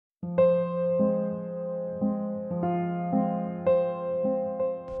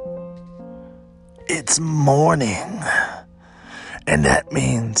It's morning, and that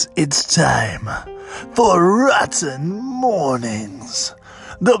means it's time for Rotten Mornings.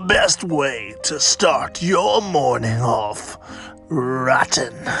 The best way to start your morning off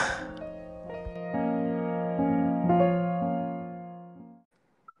rotten.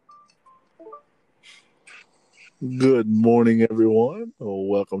 Good morning, everyone.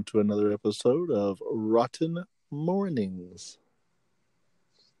 Welcome to another episode of Rotten Mornings.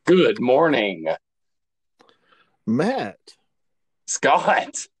 Good morning, Matt.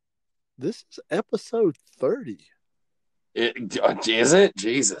 Scott. This is episode 30. Is it?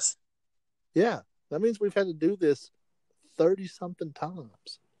 Jesus. Yeah, that means we've had to do this 30-something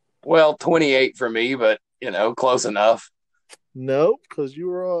times. Well, 28 for me, but, close enough. No, because you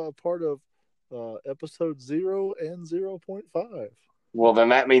were a part of episode 0 and 0.5. Well, then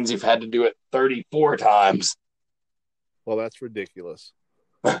that means you've had to do it 34 times. Well, that's ridiculous.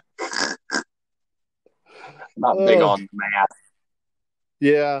 Not big on math.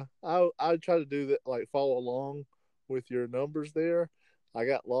 Yeah, I try to do that, like follow along with your numbers there. I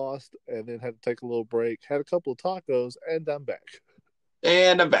got lost and then had to take a little break, had a couple of tacos, and I'm back.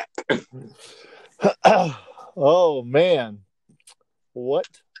 And I'm back. Oh, man. What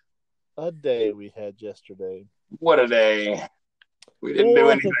a day we had yesterday. What a day. We didn't do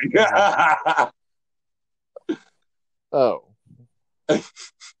anything. Oh.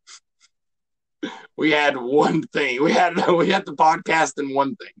 We had one thing. We had the podcast and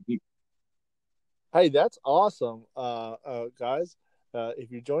one thing. Hey, that's awesome. Guys,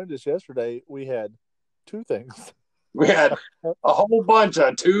 if you joined us yesterday, we had two things. We had a whole bunch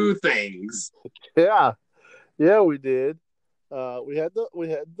of two things. Yeah, we did. We had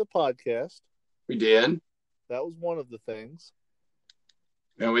the podcast. We did. That was one of the things.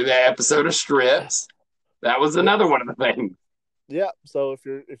 And we had the episode of strips. That was another one of the things. Yeah. So if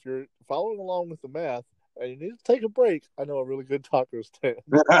you're following along with the math and you need to take a break, I know a really good taco stand.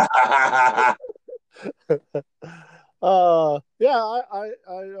 I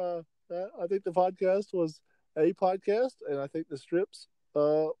think the podcast was a podcast, and I think the strips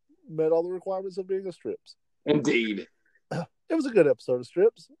met all the requirements of being a strips. Indeed. It was a good episode of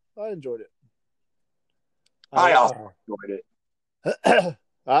strips. I enjoyed it. I also enjoyed it.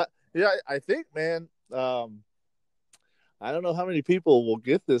 I think, man, I don't know how many people will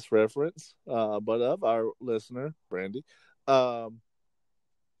get this reference, but of our listener, Brandy, it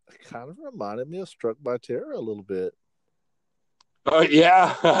kind of reminded me of Struck by Terror a little bit. Oh,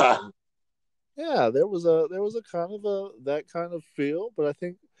 yeah. Yeah, there was a kind of that kind of feel, but I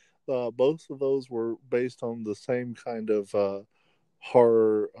think both of those were based on the same kind of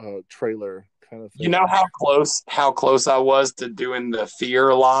horror trailer kind of thing. You know how close I was to doing the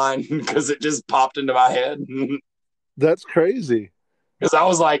fear line because it just popped into my head. That's crazy. Because I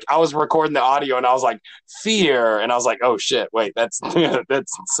was recording the audio and I was like, fear, and I was like, oh shit, wait, that's something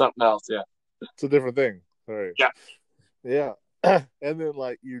else. Yeah, it's a different thing. Right. Yeah. And then,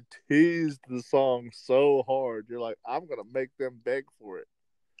 like, you teased the song so hard, you're like, I'm gonna make them beg for it.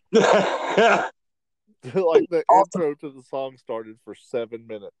 Like, the intro to the song started for 7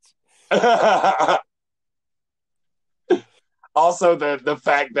 minutes. Also, the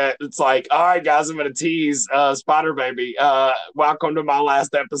fact that it's like, all right, guys, I'm gonna tease Spider Baby. Welcome to my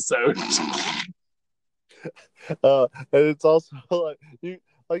last episode. And it's also like you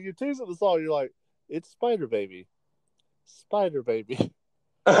teasing the song, you're like, it's Spider Baby. Spider Baby.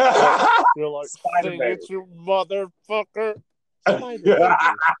 You're like, Spider Baby. It's you motherfucker. Spider Baby.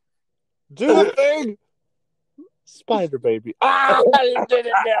 Do the thing. Spider Baby. You did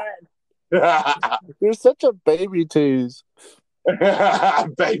it, man. You're such a baby tease.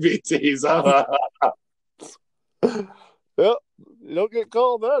 Baby tease. Yep. You don't get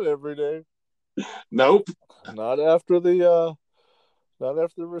called that every day. Nope. Not after the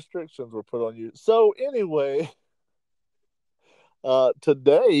restrictions were put on you. So anyway,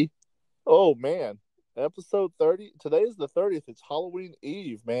 today, oh man, episode 30. Today is the 30th. It's Halloween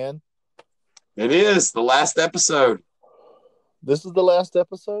Eve, man. It is the last episode. This is the last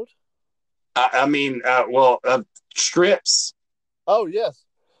episode? Strips. Oh, yes.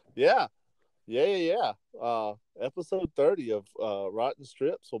 Yeah. Episode 30 of Rotten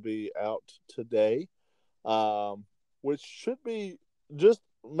Strips will be out today, which should be just,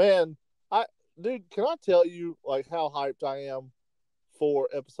 man, dude, can I tell you, like, how hyped I am for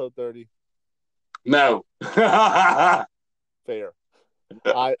episode 30? No. Fair.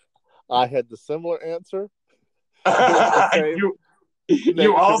 I had the similar answer.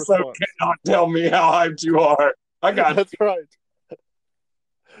 You also cannot tell me how hyped you are. I got That's right.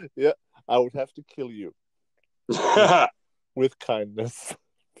 Yeah, I would have to kill you with kindness.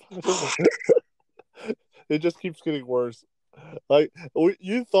 It just keeps getting worse. Like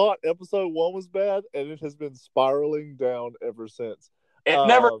you thought episode 1 was bad, and it has been spiraling down ever since.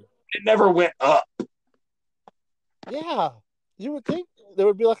 It never went up. Yeah, you would think there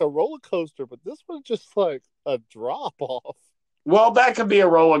would be like a roller coaster, but this one's just like a drop off. Well, that could be a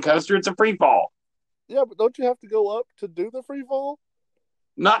roller coaster. It's a free fall. Yeah, but don't you have to go up to do the free fall?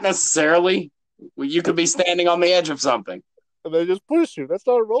 Not necessarily. Well, you could be standing on the edge of something. And they just push you. That's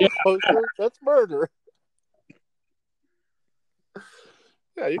not a roller coaster. That's murder.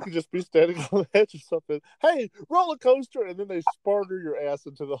 Yeah, you could just be standing on the edge of something. Hey, roller coaster, and then they sparter your ass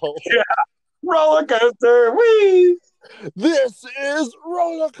into the hole. Yeah, roller coaster. Whee! This is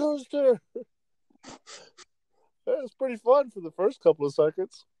roller coaster. It's pretty fun for the first couple of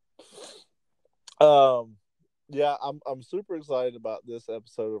seconds. Yeah, I'm super excited about this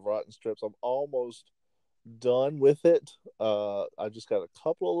episode of Rotten Strips. I'm almost done with it. I just got a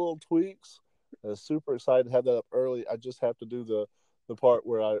couple of little tweaks. I'm super excited to have that up early. I just have to do the part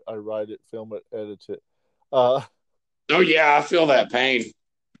where I write it, film it, edit it. Oh yeah, I feel that pain.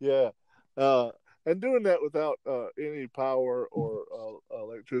 Yeah. And doing that without any power or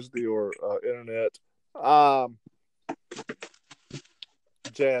electricity or internet.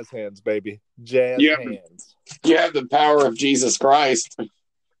 Jazz hands, baby. Jazz hands. You have the power of Jesus Christ.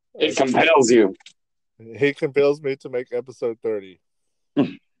 It compels you. He compels me to make episode 30.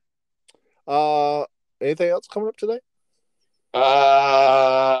 Anything else coming up today?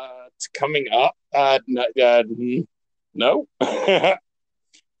 It's coming up. No.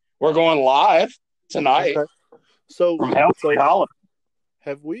 We're going live tonight. Okay. So, from Hell to Holland.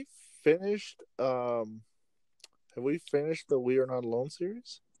 Have we finished? Have we finished the We Are Not Alone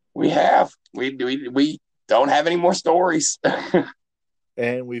series? We have. We don't have any more stories.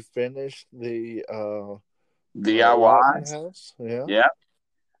 And we finished the DIY house. Yeah. Yeah.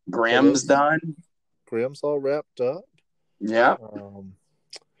 Grimm's done. Grimm's all wrapped up. Yeah.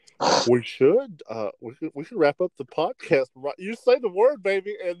 We should wrap up the podcast. You say the word,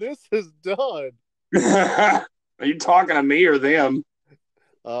 baby, and this is done. Are you talking to me or them?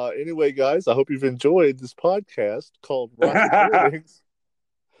 Anyway, guys, I hope you've enjoyed this podcast called Rotten Mournings.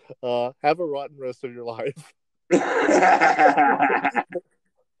 Have a rotten rest of your life.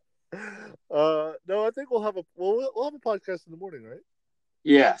 No, I think we'll have a podcast in the morning, right?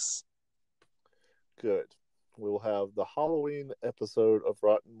 Yes. Good. We will have the Halloween episode of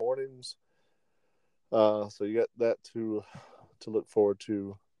Rotten Mournings. So you got that to look forward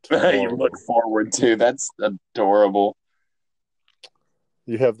to. You look forward to. That's adorable.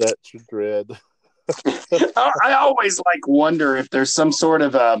 You have that to dread. I always wonder if there's some sort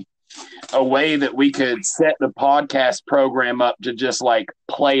of a way that we could set the podcast program up to just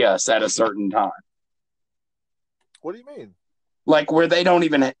play us at a certain time. What do you mean? Where they don't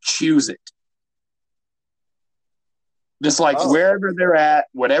even choose it. Just wherever they're at,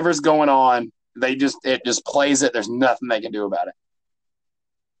 whatever's going on, it just plays it. There's nothing they can do about it.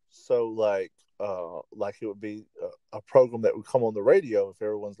 So it would be a program that would come on the radio if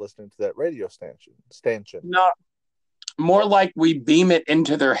everyone's listening to that radio stanchion. No, more like we beam it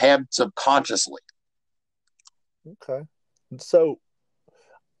into their head subconsciously. Okay. So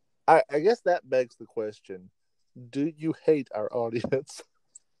I guess that begs the question, do you hate our audience?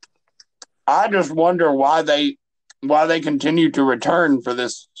 I just wonder why they continue to return for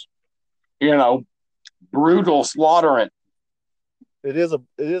this, brutal slaughterant. It is a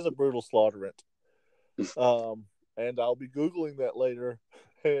brutal slaughterant. And I'll be Googling that later.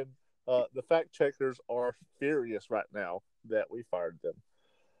 And the fact checkers are furious right now that we fired them.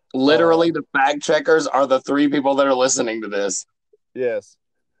 Literally, the fact checkers are the 3 people that are listening to this. Yes.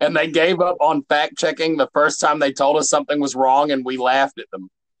 And they gave up on fact checking the first time they told us something was wrong, and we laughed at them.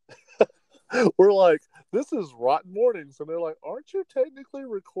 We're like, this is Rotten Mournings. And they're like, aren't you technically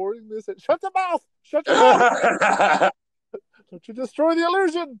recording this? Shut the mouth! Shut your mouth! Don't you destroy the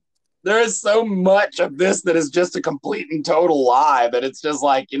illusion! There is so much of this that is just a complete and total lie that it's just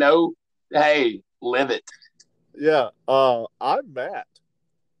hey, live it. Yeah, I'm Matt.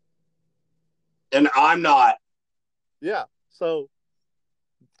 And I'm not. Yeah, so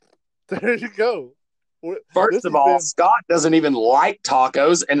there you go. First of all, Scott doesn't even like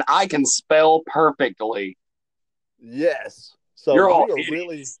tacos, and I can spell perfectly. Yes. So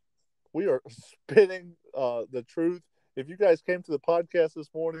we are spitting the truth. If you guys came to the podcast this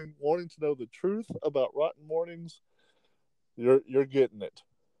morning wanting to know the truth about Rotten Mournings, you're getting it.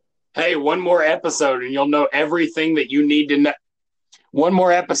 Hey, one more episode and you'll know everything that you need to know. One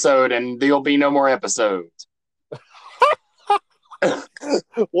more episode and there'll be no more episodes.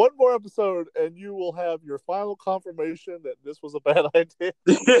 One more episode and you will have your final confirmation that this was a bad idea.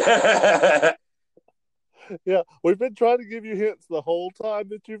 Yeah, we've been trying to give you hints the whole time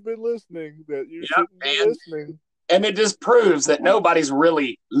that you've been listening that you Yep, shouldn't be listening. and it just proves that nobody's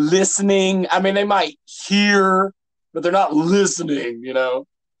really listening. I mean, they might hear, but they're not listening, you know?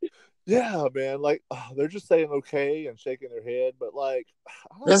 Yeah, man. Like they're just saying okay and shaking their head, but like I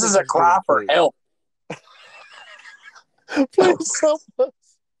don't This think is a he's being cry for true. help. Please help us.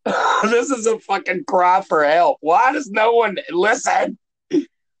 This is a fucking cry for help. Why does no one listen?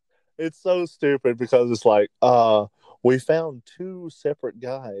 It's so stupid because it's like, we found two separate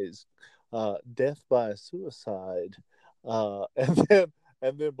guys, death by suicide, and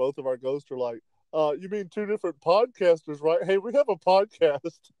then both of our ghosts are like, you mean two different podcasters, right? Hey, we have a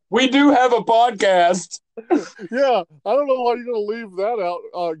podcast. We do have a podcast. Yeah, I don't know why you're gonna leave that out,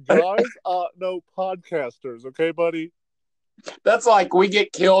 guys. No podcasters, okay, buddy. That's like we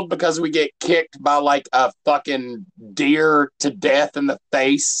get killed because we get kicked by like a fucking deer to death in the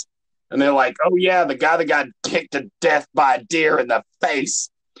face. And they're like, oh yeah, the guy that got kicked to death by a deer in the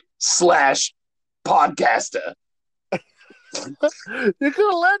face slash podcaster. You could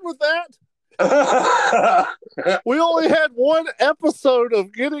have led with that. We only had one episode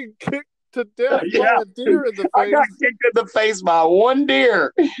of getting kicked to death by a deer in the face. I got kicked in the face by one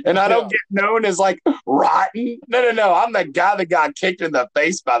deer, and I don't get known as like rotten. No. I'm the guy that got kicked in the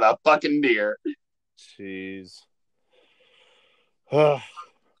face by the fucking deer. Jeez.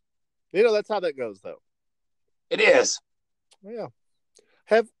 You know, that's how that goes, though. It is. Yeah.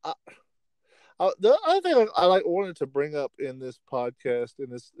 The other thing I wanted to bring up in this podcast, in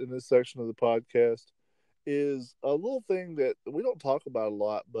this section of the podcast, is a little thing that we don't talk about a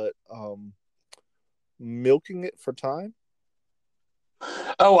lot, but milking it for time.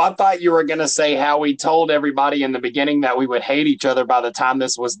 Oh, I thought you were going to say how we told everybody in the beginning that we would hate each other by the time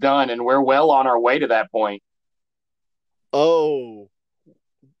this was done, and we're well on our way to that point. Oh,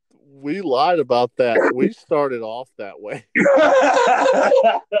 we lied about that. We started off that way.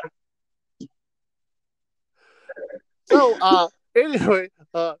 So, anyway,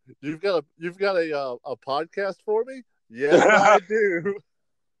 you've got a podcast for me? Yes, I do.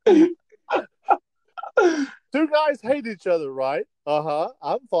 Two guys hate each other, right?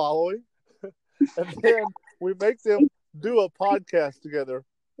 I'm following. And then we make them do a podcast together.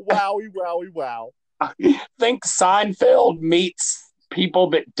 Wowie, wowie, wow. Think Seinfeld meets people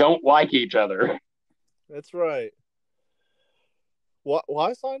that don't like each other. That's right.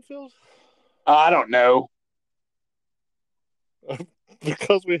 Why Seinfeld? I don't know.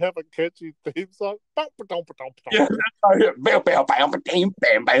 Because we have a catchy theme song. Yeah.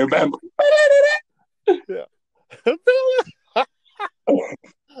 Yeah.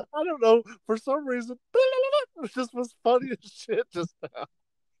 I don't know. For some reason, it just was funny as shit just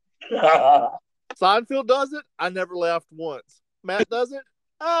now. Seinfeld does it. I never laughed once. Matt does it.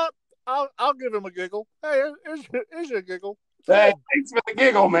 I'll give him a giggle. Hey, here's your giggle. Hey, thanks for the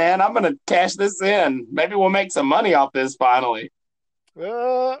giggle, man. I'm gonna cash this in. Maybe we'll make some money off this finally.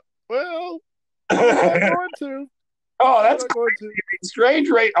 Well, I'm not going to. Oh, that's going to. The exchange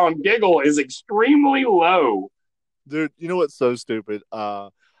rate on giggle is extremely low. Dude, you know what's so stupid? I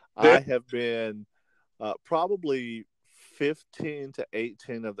have been probably 15 to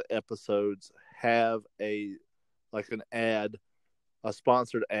 18 of the episodes have an ad, a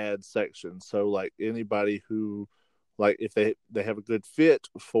sponsored ad section. So like anybody who, like, if they have a good fit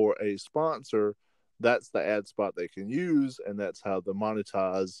for a sponsor, that's the ad spot they can use, and that's how they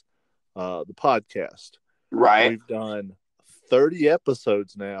monetize the podcast. Right. We've done 30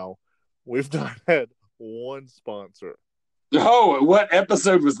 episodes now. We've not had one sponsor. Oh, what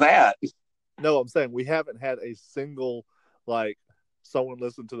episode was that? No, I'm saying we haven't had a single, like, someone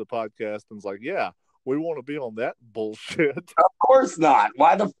listened to the podcast and's like, yeah, we want to be on that bullshit. Of course not.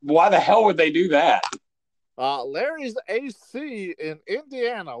 Why the hell would they do that? Larry's AC in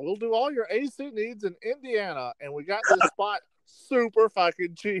Indiana. We'll do all your AC needs in Indiana, and we got this spot super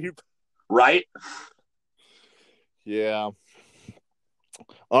fucking cheap. Right? Yeah.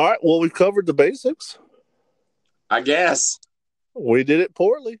 All right. Well, we've covered the basics. I guess. We did it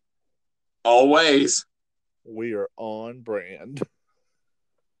poorly. Always. We are on brand.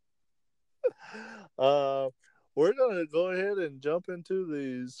 We're going to go ahead and jump into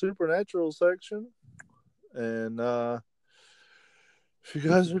the supernatural section. And if you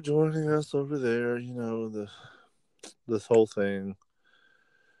guys are joining us over there, you know, this whole thing.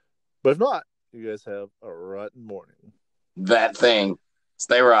 But if not, you guys have a rotten morning. That thing.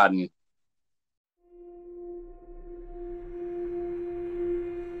 Stay rotten.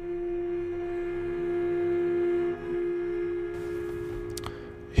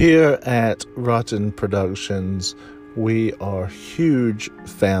 Here at Rotten Productions, we are huge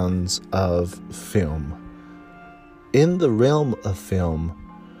fans of film. In the realm of film,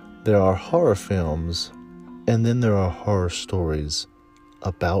 there are horror films, and then there are horror stories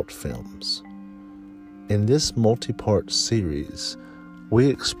about films. In this multi-part series, we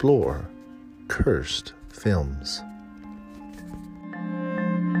explore cursed films.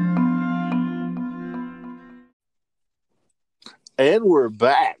 And we're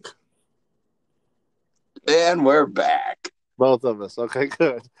back. And we're back. Both of us. Okay,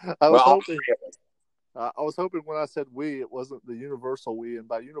 good. I was hoping when I said we, it wasn't the universal we, and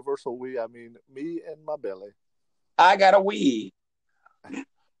by universal we, I mean me and my belly. I got a we.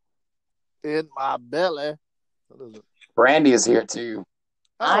 In my belly. Brandy is here too.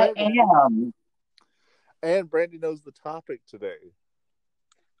 I am. And Brandy knows the topic today.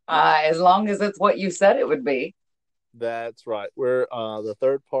 As long as it's what you said it would be. That's right. We're the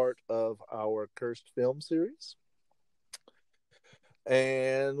third part of our cursed film series.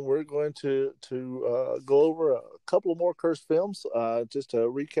 And we're going to go over a couple of more cursed films. Just to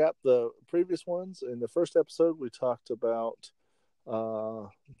recap the previous ones. In the first episode, we talked about Artok.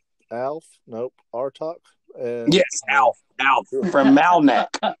 And, yes, Alf from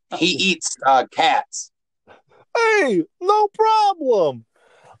Malnek. He eats cats. Hey, no problem.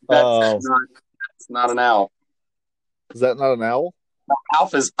 That's not an owl. Is that not an owl?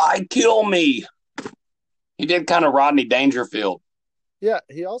 Alf is I kill me. He did kind of Rodney Dangerfield. Yeah,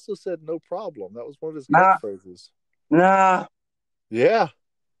 he also said no problem. That was one of his catchphrases. Nah. Yeah.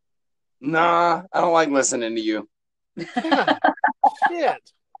 Nah, I don't like listening to you. Yeah.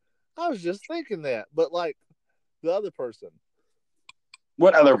 Shit. I was just thinking that. But like the other person.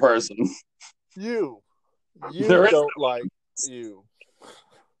 What other person? You. You don't like you.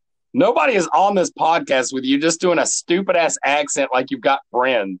 Nobody is on this podcast with you just doing a stupid ass accent like you've got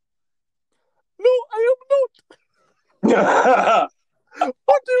friends. No, I am not.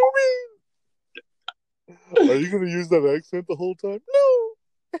 What do you mean? Are you going to use that accent the whole time? No.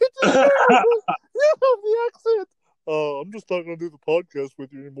 It's you have the accent. I'm just not going to do the podcast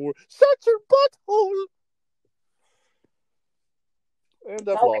with you anymore. Shut your butthole. And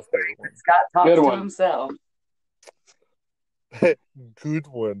I've lost everyone. Scott talks to himself. Good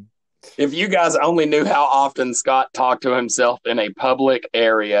one. If you guys only knew how often Scott talked to himself in a public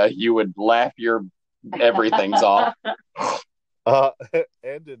area, you would laugh your everything's off. And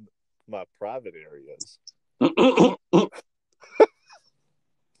in my private areas.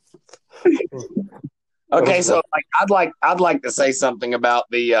 Okay, so I'd like to say something about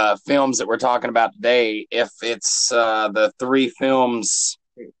the films that we're talking about today. If it's the three films,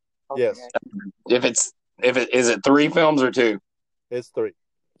 yes. Is it three films or two? It's three.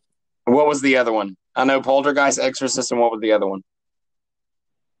 What was the other one? I know Poltergeist, Exorcist, and what was the other one?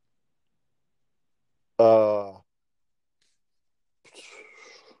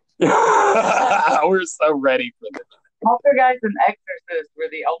 We're so ready for this. Poltergeist and Exorcist were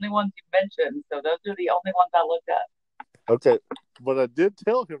the only ones you mentioned, so those are the only ones I looked at. Okay, but I did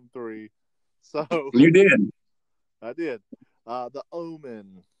tell him three, so you did. I did. The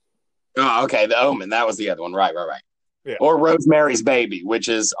Omen. Oh, okay, The Omen. That was the other one. Right. Yeah. Or Rosemary's Baby, which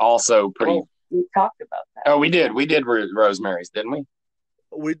is also pretty. Oh, we talked about that. Oh, we did. We did Rosemary's, didn't we?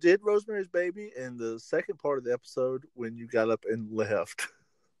 We did Rosemary's Baby in the second part of the episode when you got up and left.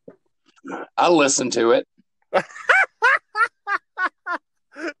 I listened to it.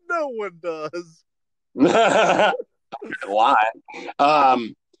 No one does. Why?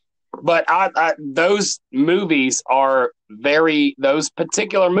 But those movies are those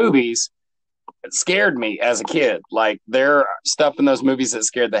particular movies scared me as a kid. Like, there are stuff in those movies that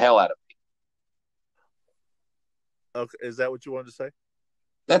scared the hell out of me. Okay, is that what you wanted to say?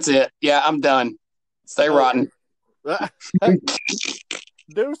 That's it. Yeah, I'm done. Stay rotten.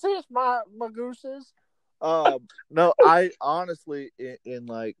 Deuces, my gooses. No, I honestly, in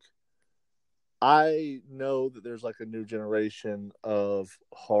like, I know that there's like a new generation of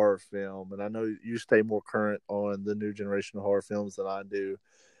horror film, and I know you stay more current on the new generation of horror films than I do.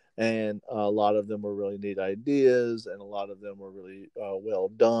 And a lot of them are really neat ideas, and a lot of them are really well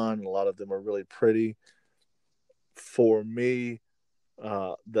done, and a lot of them are really pretty. For me,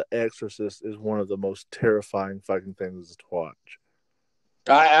 The Exorcist is one of the most terrifying fucking things to watch.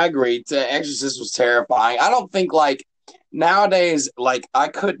 I agree. The Exorcist was terrifying. I don't think, like, nowadays, like,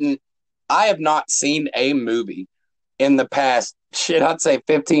 I have not seen a movie in the past, I'd say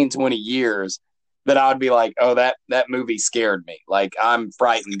 15, 20 years that I would be like, oh, that movie scared me. Like, I'm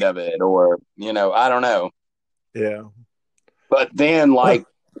frightened of it, or, I don't know. Yeah. But then, like,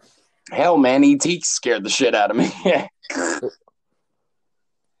 hell, man, E.T. scared the shit out of me.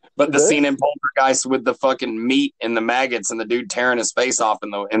 But the scene in Poltergeist with the fucking meat and the maggots and the dude tearing his face off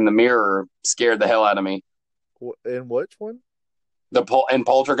in the mirror scared the hell out of me. In which one? In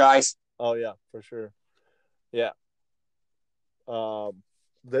Poltergeist. Oh yeah, for sure. Yeah.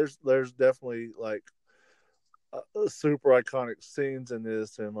 There's definitely like super iconic scenes in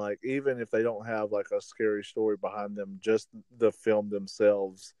this, and like even if they don't have like a scary story behind them, just the film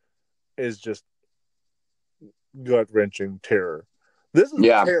themselves is just gut wrenching terror. This is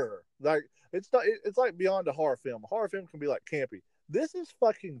Yeah. terror. Like it's not. It's like beyond a horror film. A horror film can be like campy. This is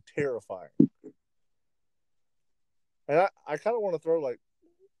fucking terrifying. And I kind of want to throw like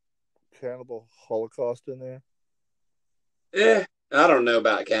Cannibal Holocaust in there. I don't know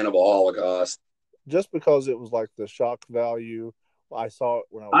about Cannibal Holocaust. Just because it was like the shock value. I saw it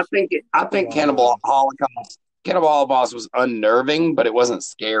when I was. I think Cannibal Holocaust was unnerving, but it wasn't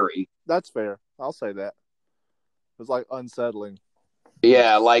scary. That's fair. I'll say that. It was like unsettling.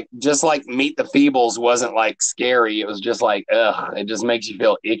 Yeah, like just like Meet the Feebles wasn't like scary. It was just like, ugh, it just makes you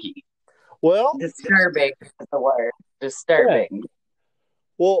feel icky. Well, disturbing is the word. Disturbing. Yeah.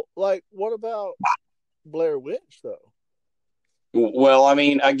 Well, like, what about Blair Witch though? Well, I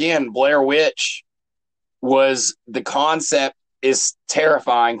mean, again, Blair Witch was the concept is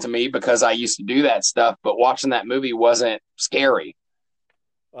terrifying to me because I used to do that stuff, but watching that movie wasn't scary.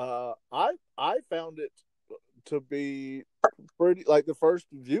 I found it to be pretty like the first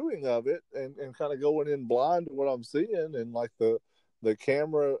viewing of it and kind of going in blind to what I'm seeing and like the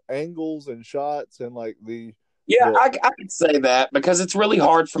camera angles and shots and like I could say that because it's really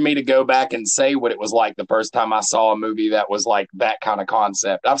hard for me to go back and say what it was like the first time I saw a movie that was like that kind of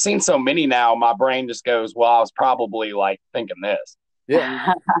concept. I've seen so many now, my brain just goes, well, I was probably like thinking this.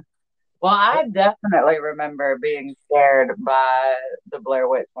 Yeah. Well, I definitely remember being scared by the Blair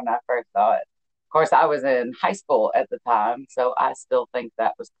Witch when I first saw it. Of course, I was in high school at the time, so I still think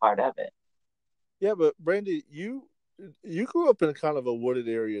that was part of it. Yeah, but Brandy, you grew up in kind of a wooded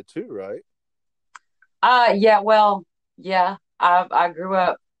area too, right? Yeah. I grew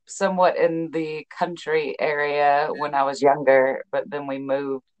up somewhat in the country area when I was younger, but then we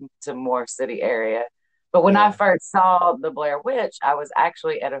moved to more city area. But when I first saw the Blair Witch, I was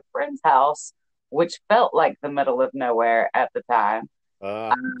actually at a friend's house, which felt like the middle of nowhere at the time.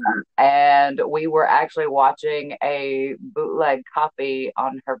 And we were actually watching a bootleg copy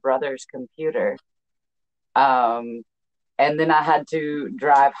on her brother's computer. And then I had to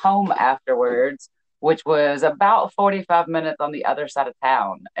drive home afterwards, which was about 45 minutes on the other side of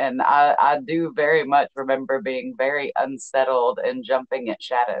town. And I do very much remember being very unsettled and jumping at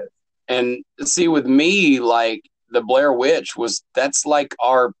shadows. And see, with me, like the Blair Witch that's like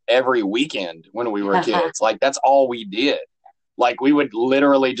our every weekend when we were kids. Like that's all we did. Like we would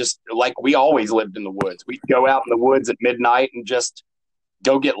literally just like we always lived in the woods. We'd go out in the woods at midnight and just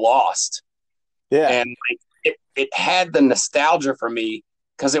go get lost. Yeah. And like, it had the nostalgia for me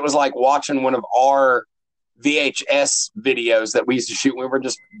because it was like watching one of our VHS videos that we used to shoot when we were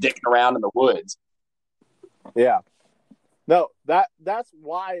just dicking around in the woods. Yeah. No, that's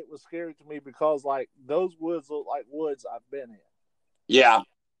why it was scary to me because like those woods look like woods I've been in. Yeah.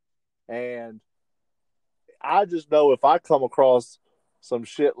 And I just know if I come across some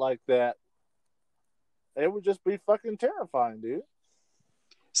shit like that, it would just be fucking terrifying, dude.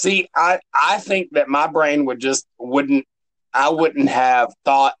 See, I think that my brain wouldn't have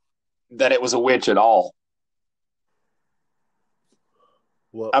thought that it was a witch at all.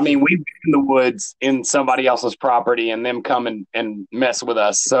 Well, I mean, we've been in the woods in somebody else's property and them come and mess with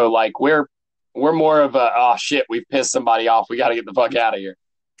us. So like we're more of a, oh shit, we've pissed somebody off. We got to get the fuck out of here.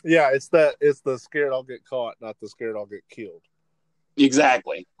 Yeah, it's the scared I'll get caught, not the scared I'll get killed.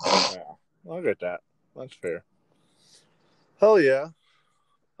 Exactly. Yeah, I get that. That's fair. Hell yeah.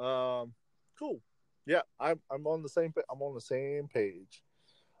 Cool. Yeah, I'm on the same. I'm on the same page.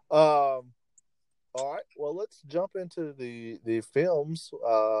 All right. Well, let's jump into the films.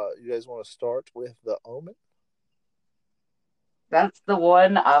 You guys want to start with The Omen? That's the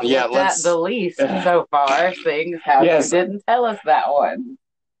one I've looked at the least so far, seeing how you didn't tell us that one.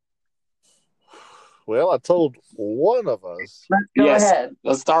 Well, I told one of us. Let's go ahead.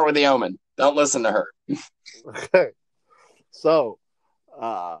 Let's start with The Omen. Don't listen to her. Okay. So,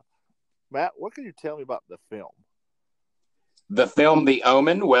 Matt, what can you tell me about the film? The film The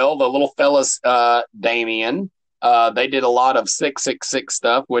Omen, well, the little fella's Damien. They did a lot of 666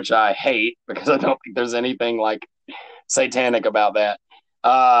 stuff, which I hate because I don't think there's anything like satanic about that.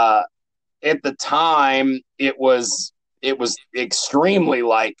 At the time, it was extremely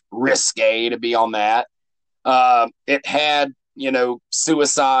like risque to be on that. It had,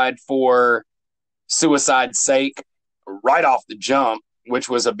 suicide for suicide's sake right off the jump, which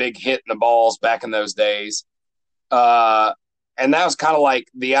was a big hit in the balls back in those days. And that was kind of like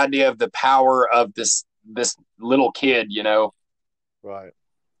the idea of the power of this this little kid, you know. Right.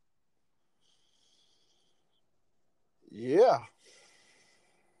 Yeah.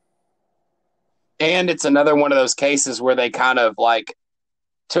 And it's another one of those cases where they kind of like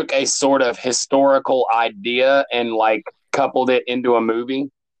took a sort of historical idea and like coupled it into a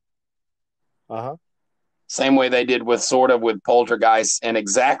movie. Uh-huh. Same way they did with sort of with Poltergeist and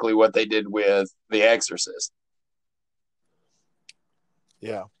exactly what they did with The Exorcist.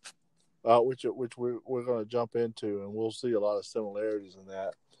 Yeah. Which we're going to jump into, and we'll see a lot of similarities in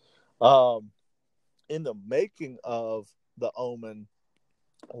that. In the making of the Omen,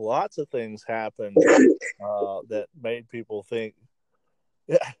 lots of things happened that made people think.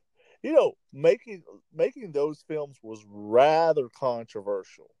 Yeah, you know, making those films was rather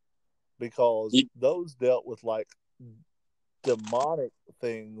controversial because those dealt with like demonic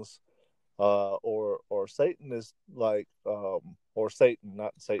things, or Satanist, like or Satan,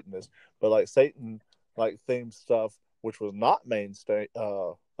 not Satanist, but like Satan like themed stuff, which was not mainstream,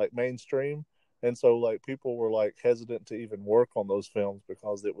 and so like people were like hesitant to even work on those films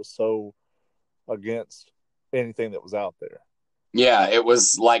because it was so against anything that was out there. Yeah, it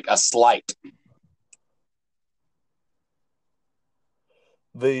was like a slight.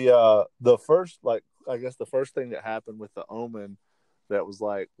 The first, like, I guess the first thing that happened with the Omen that was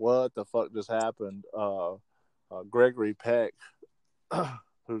like, what the fuck just happened? Gregory Peck,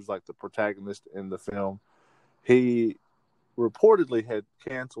 who's like the protagonist in the film, he reportedly had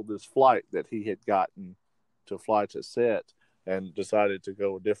canceled this flight that he had gotten to fly to set and decided to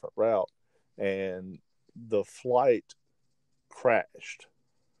go a different route, and the flight crashed.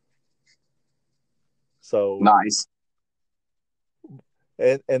 So nice.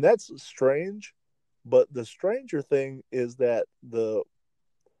 And that's strange, but the stranger thing is that the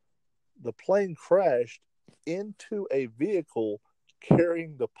plane crashed into a vehicle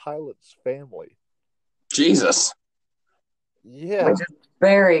carrying the pilot's family. Jesus. Yeah. Which is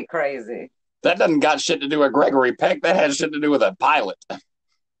very crazy. That doesn't got shit to do with Gregory Peck. That has shit to do with a pilot.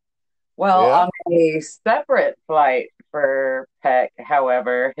 Well, Yeah. on a separate flight for Peck,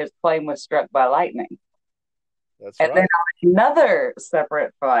 however, his plane was struck by lightning. That's and right. then on another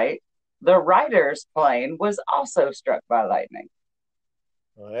separate flight, the writer's plane was also struck by lightning.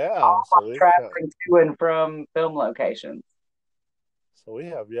 Yeah. All while traveling to and from film locations. So we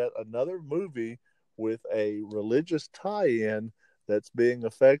have yet another movie with a religious tie-in that's being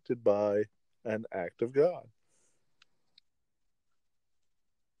affected by an act of God.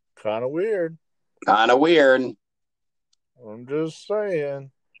 Kind of weird. Kind of weird. I'm just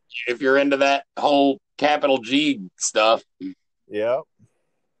saying. If you're into that whole capital G stuff. Yeah.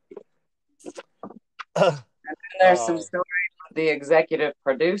 And there's some stories with the executive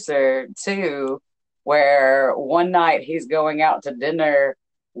producer too, where one night he's going out to dinner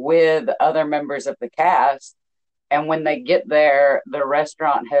with other members of the cast, and when they get there, the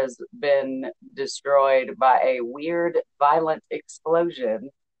restaurant has been destroyed by a weird, violent explosion.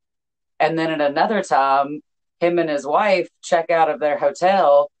 And then at another time, him and his wife check out of their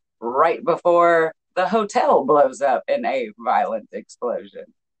hotel right before the hotel blows up in a violent explosion.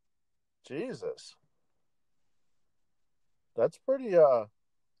 Jesus. That's pretty,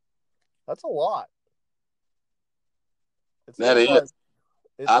 that's a lot. That is. Like,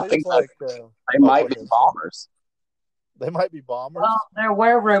 I think like, they might be bombers. They might be bombers. Well, there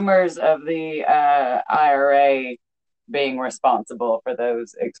were rumors of the IRA being responsible for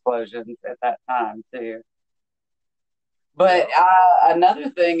those explosions at that time, too. But another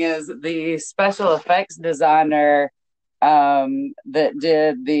thing is the special effects designer that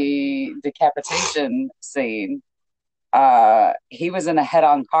did the decapitation scene. He was in a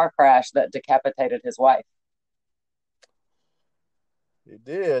head-on car crash that decapitated his wife. He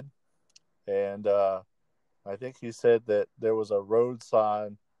did. And I think he said that there was a road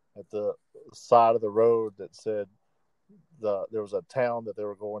sign at the side of the road that said there was a town that they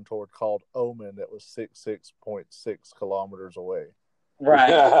were going toward called Omen that was 66.6 kilometers away.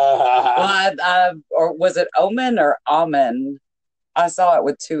 Right. Or was it Omen or Omen? I saw it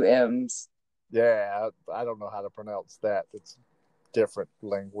with 2 M's. Yeah, I don't know how to pronounce that. It's different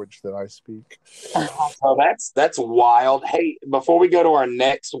language than I speak. Oh, that's wild. Hey, before we go to our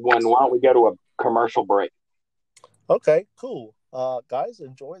next one, why don't we go to a commercial break? Okay, cool. Guys,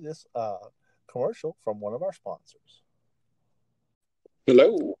 enjoy this commercial from one of our sponsors.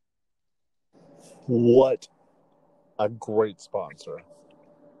 Hello. What a great sponsor.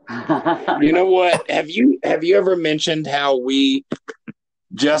 You know what? Have you ever mentioned how we,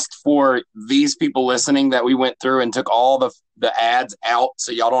 just for these people listening, that we went through and took all the ads out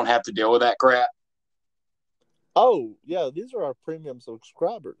so y'all don't have to deal with that crap? Oh, yeah, these are our premium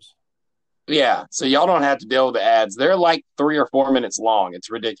subscribers. Yeah, so y'all don't have to deal with the ads. They're like 3 or 4 minutes long. It's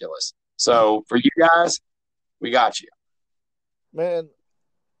ridiculous. So for you guys, we got you. Man,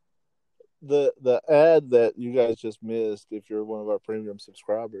 the ad that you guys just missed, if you're one of our premium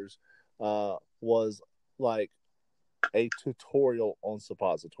subscribers, was like a tutorial on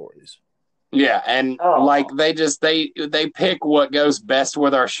suppositories. Yeah, and like they pick what goes best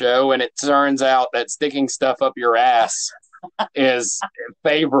with our show, and it turns out that sticking stuff up your ass is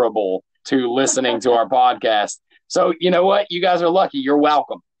favorable to listening to our podcast. So you know what? You guys are lucky. You're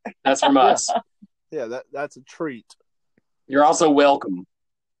welcome. That's from us. Yeah, that's a treat. You're also welcome.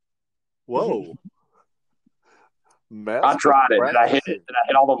 Whoa. I tried it. Did I hit it? Did I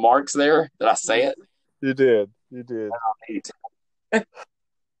hit all the marks there? Did I say it? You did.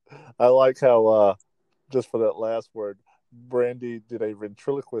 I like how just for that last word, Brandy did a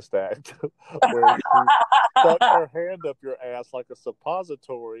ventriloquist act where she stuck her hand up your ass like a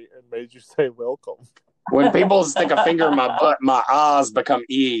suppository and made you say welcome. When people stick a finger in my butt, my ahs become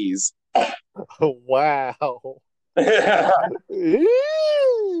e's. Wow.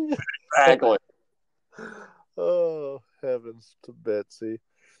 Exactly. Oh, heavens to Betsy.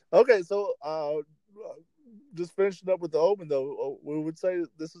 Okay, so just finishing up with the Omen, though, we would say that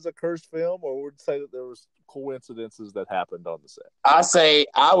this is a cursed film, or we would say that there was coincidences that happened on the set.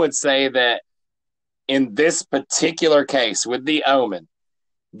 I would say that in this particular case with the Omen,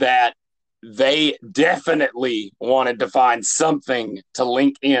 that they definitely wanted to find something to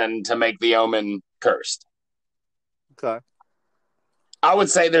link in to make the Omen cursed. Okay. I would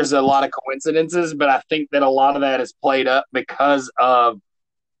say there's a lot of coincidences, but I think that a lot of that is played up because of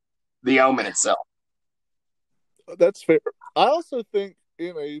the Omen itself. That's fair. I also think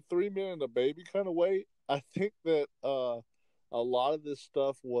in a 3 Men and a Baby kind of way, I think that a lot of this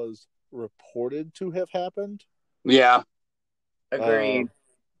stuff was reported to have happened. Yeah. Agreed.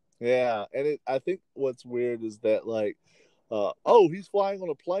 Yeah, and I think what's weird is that he's flying on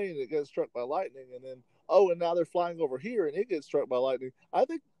a plane and it gets struck by lightning, and then and now they're flying over here and it gets struck by lightning. I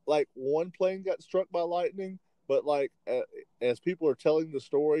think like one plane got struck by lightning, but like as people are telling the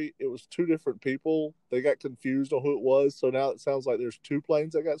story, it was two different people. They got confused on who it was, so now it sounds like there's two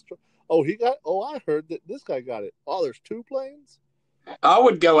planes that got struck. I heard that this guy got it. Oh, there's two planes? I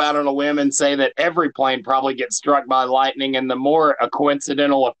would go out on a limb and say that every plane probably gets struck by lightning, and the more a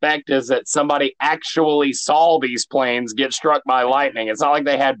coincidental effect is that somebody actually saw these planes get struck by lightning. It's not like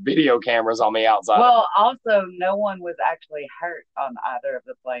they had video cameras on the outside. Well, also, no one was actually hurt on either of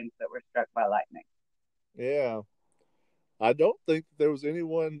the planes that were struck by lightning. Yeah. I don't think there was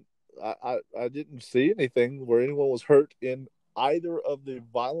anyone, I didn't see anything where anyone was hurt in either of the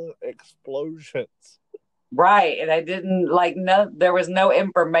violent explosions. Right. And I didn't there was no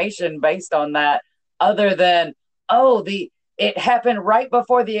information based on that other than, it happened right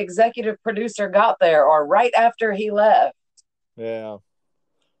before the executive producer got there or right after he left. Yeah.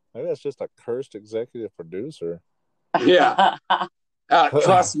 Maybe that's just a cursed executive producer. Yeah.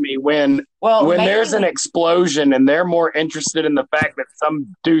 Trust me, when there's an explosion and they're more interested in the fact that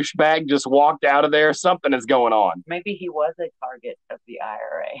some douchebag just walked out of there, something is going on. Maybe he was a target of the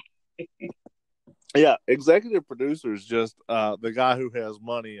IRA. Yeah, executive producer is just the guy who has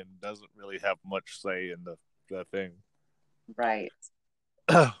money and doesn't really have much say in the thing. Right.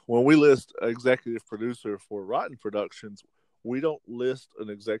 When we list executive producer for Rotten Productions, we don't list an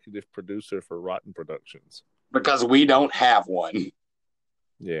executive producer for Rotten Productions. Because we don't have one.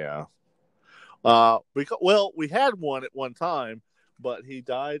 Yeah. We had one at one time, but he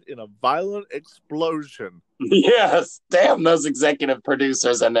died in a violent explosion. Yes, damn those executive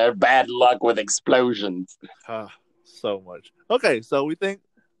producers and their bad luck with explosions. So much. Okay, so we think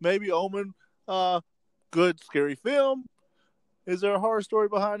maybe Omen, good scary film. Is there a horror story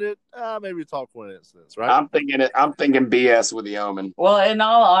behind it? Maybe it's all coincidence, right? I'm thinking BS with the Omen. Well, in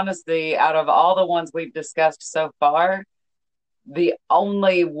all honesty, out of all the ones we've discussed so far, the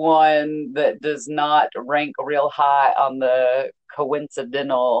only one that does not rank real high on the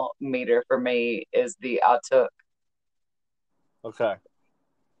coincidental meter for me is the Atuk. Okay.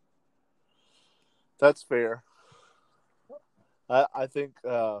 That's fair. I think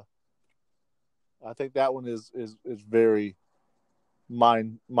that one is very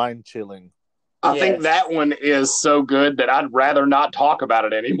mind chilling. I think that one is so good that I'd rather not talk about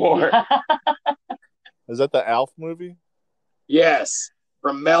it anymore. Is that the Alf movie? Yes,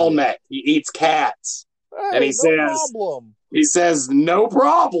 from Melmac. He eats cats, and he says, "No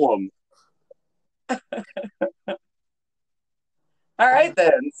problem." All right,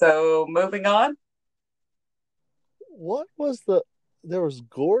 then. So moving on. What was there was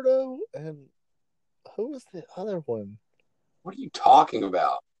Gordo, and who was the other one? What are you talking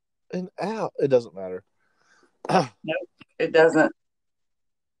about? And Alf, it doesn't matter. Nope, it doesn't.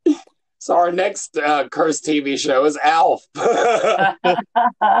 So our next cursed TV show is Alf.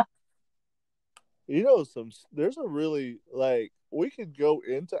 You know, there's a really like we could go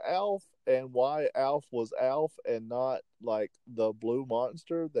into Alf and why Alf was Alf and not like the blue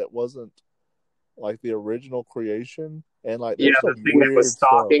monster that wasn't like the original creation. And like Yeah, there's the some thing that weird was stuff.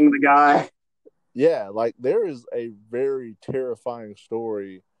 stalking the guy. Yeah, like there is a very terrifying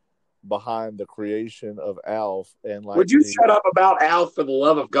story behind the creation of Alf and like Would you shut up about Alf for the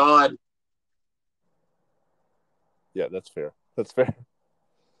love of God? Yeah, that's fair. That's fair.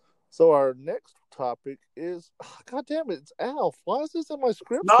 So our next topic is, God damn it, it's Alf. Why is this in my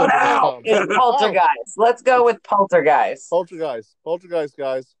script? Not Alf. It's Poltergeist. Let's go with Poltergeist. Poltergeist,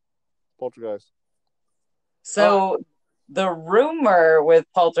 guys. Poltergeist. So the rumor with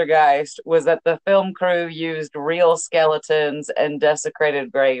Poltergeist was that the film crew used real skeletons and desecrated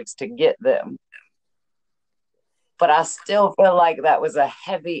graves to get them. But I still feel like that was a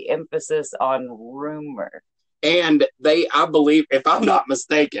heavy emphasis on rumor. And I believe, if I'm not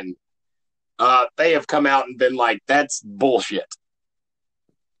mistaken, they have come out and been like, that's bullshit.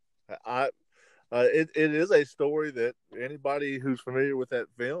 It is a story that anybody who's familiar with that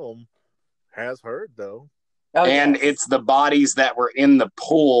film has heard, though. Oh, and yes. It's the bodies that were in the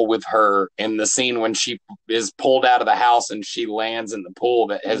pool with her in the scene when she is pulled out of the house and she lands in the pool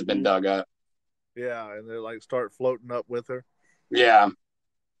that has been dug up. Yeah, and they like start floating up with her. Yeah.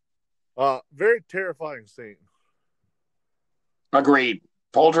 Very terrifying scene. Agreed.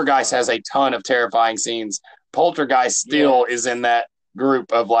 Poltergeist has a ton of terrifying scenes. Poltergeist still is in that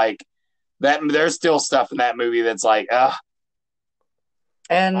group of like that. There's still stuff in that movie that's like, ugh.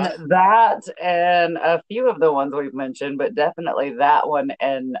 And that and a few of the ones we've mentioned, but definitely that one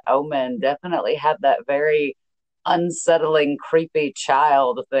and Omen definitely had that very unsettling, creepy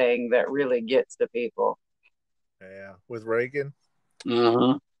child thing that really gets to people. Yeah, with Reagan.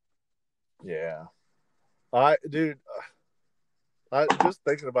 Mm-hmm. Yeah. I just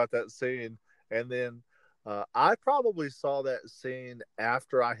thinking about that scene, and then I probably saw that scene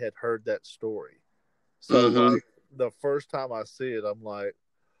after I had heard that story. So like the first time I see it, I'm like,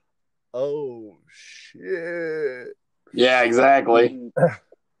 oh shit. Yeah, exactly.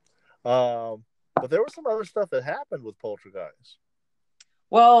 But there was some other stuff that happened with Poltergeist.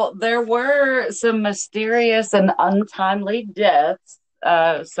 Well, there were some mysterious and untimely deaths,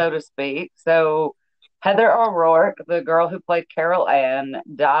 so to speak. So Heather O'Rourke, the girl who played Carol Ann,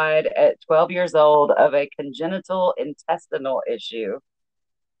 died at 12 years old of a congenital intestinal issue.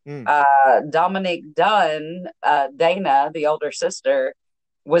 Dominique Dunn, Dana, the older sister,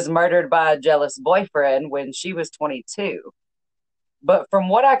 was murdered by a jealous boyfriend when she was 22. But from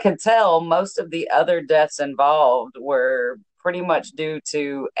what I could tell, most of the other deaths involved were pretty much due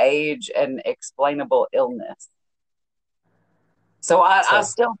to age and explainable illness. So I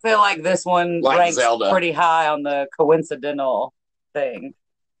still feel like this one ranks pretty high on the coincidental thing.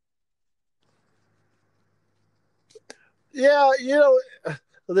 Yeah, you know,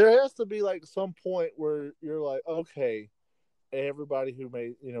 there has to be like some point where you're like, okay, everybody who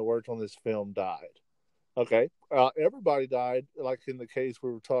worked on this film died. Okay, everybody died. Like in the case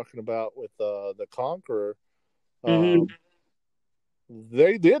we were talking about with the Conqueror,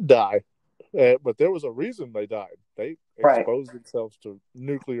 they did die, but there was a reason they died. They exposed themselves to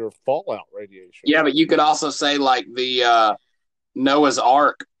nuclear fallout radiation. Yeah, but you could also say like the Noah's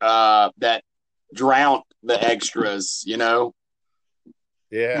Ark that drowned the extras. You know.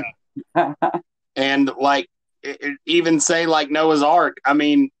 Yeah. And like even say like Noah's Ark. I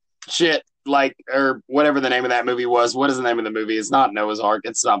mean, shit. Like, or whatever the name of that movie was. What is the name of the movie? It's not Noah's Ark.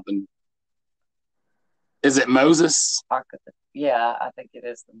 It's something. Is it Moses? Yeah, I think it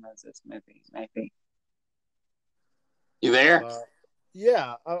is the Moses movie. Maybe. You there?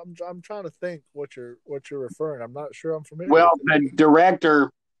 Yeah, I'm trying to think what you're referring. I'm not sure I'm familiar. Well, the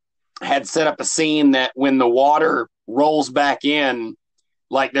director had set up a scene that when the water rolls back in,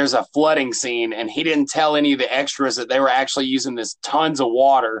 like there's a flooding scene, and he didn't tell any of the extras that they were actually using this tons of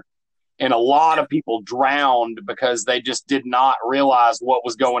water. And a lot of people drowned because they just did not realize what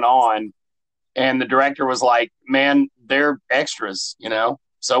was going on. And the director was like, man, they're extras, you know?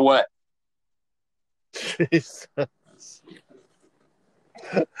 So what? Jesus.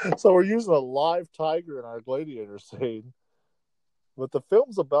 So we're using a live tiger in our gladiator scene. But the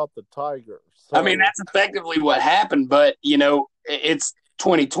film's about the tiger. So... I mean, that's effectively what happened. But, you know, it's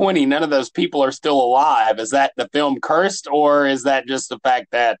 2020. None of those people are still alive. Is that the film cursed? Or is that just the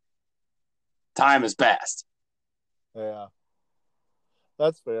fact that time has passed? Yeah,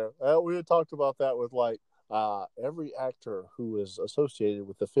 that's fair. We had talked about that with like every actor who is associated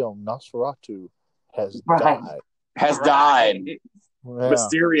with the film Nosferatu has Right. died. Has died. Yeah.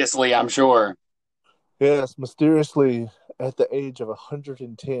 Mysteriously, I'm sure. Yes, mysteriously at the age of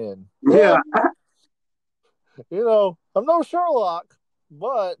 110. Yeah. And, I'm no Sherlock,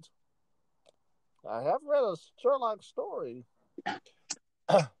 but I have read a Sherlock story.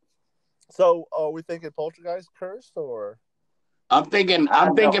 So, are we thinking Poltergeist cursed, or? I'm thinking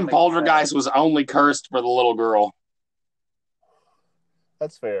Poltergeist was only cursed for the little girl.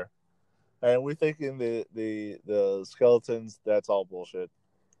 That's fair. And we thinking the skeletons, that's all bullshit.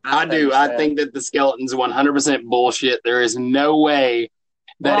 I do. I think that the skeleton's 100% bullshit. There is no way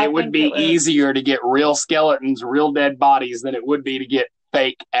that it would be easier to get real skeletons, real dead bodies, than it would be to get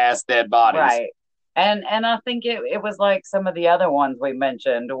fake ass dead bodies. Right. And I think it was like some of the other ones we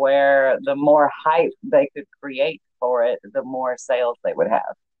mentioned, where the more hype they could create for it, the more sales they would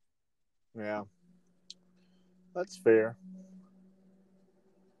have. Yeah. That's fair.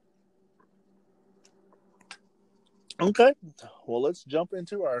 Okay. Well, let's jump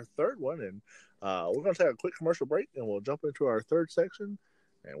into our third one, and we're going to take a quick commercial break, and we'll jump into our third section,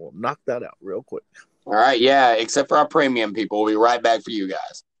 and we'll knock that out real quick. All right. Yeah. Except for our premium people. We'll be right back for you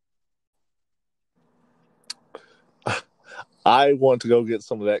guys. I want to go get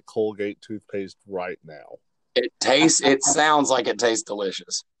some of that Colgate toothpaste right now. It sounds like it tastes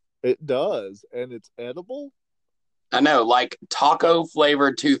delicious. It does, and it's edible. I know, like taco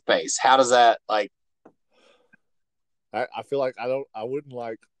flavored toothpaste. How does that like? I feel like I wouldn't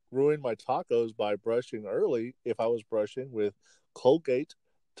like ruin my tacos by brushing early if I was brushing with Colgate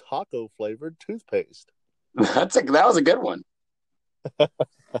taco flavored toothpaste. That was a good one.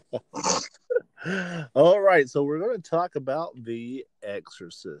 All right, so we're going to talk about The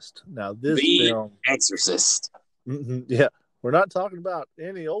Exorcist. Now, this film, Exorcist. Yeah, we're not talking about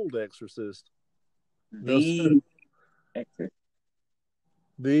any old Exorcist. The Exorcist.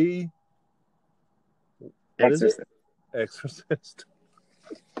 The Exorcist. Exorcist.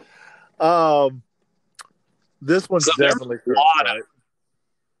 This one's So definitely cursed, right?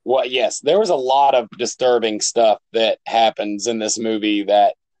 Well, yes, there was a lot of disturbing stuff that happens in this movie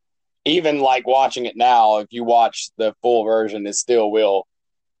that even like watching it now, if you watch the full version, it still will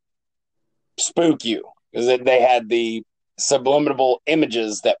spook you because they had the subliminal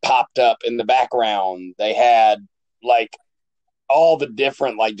images that popped up in the background. They had like all the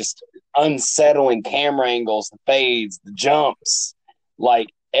different, like just unsettling camera angles, the fades, the jumps, like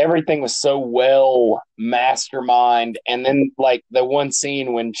everything was so well mastermind. And then like the one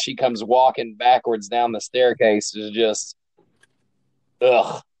scene when she comes walking backwards down the staircase is just,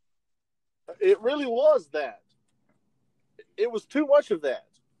 ugh. It really was that. It was too much of that.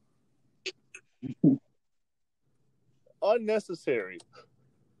 Unnecessary.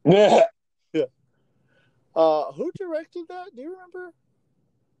 Yeah. Who directed that? Do you remember?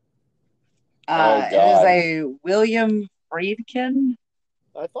 It is a William Friedkin.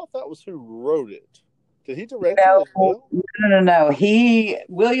 I thought that was who wrote it. Did he direct it as well? No.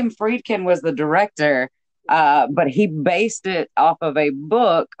 William Friedkin was the director, but he based it off of a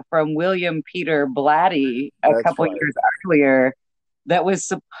book from William Peter Blatty a couple years earlier that was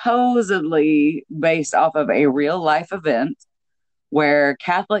supposedly based off of a real life event where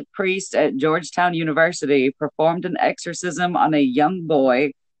Catholic priests at Georgetown University performed an exorcism on a young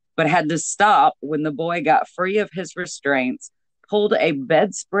boy, but had to stop when the boy got free of his restraints, pulled a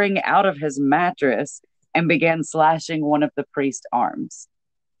bed spring out of his mattress, and began slashing one of the priest's arms.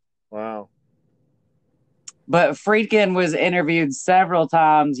 Wow. But Friedkin was interviewed several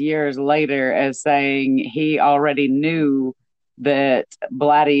times years later as saying he already knew that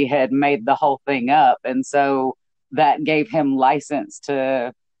Blatty had made the whole thing up. And so that gave him license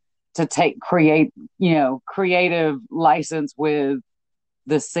to take creative license with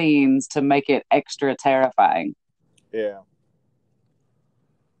the scenes to make it extra terrifying. Yeah.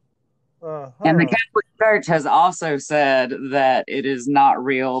 And the Catholic Church has also said that it is not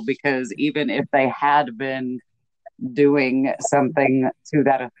real because even if they had been doing something to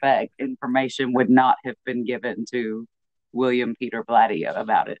that effect, information would not have been given to William Peter Blatty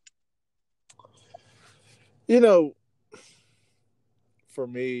about it. For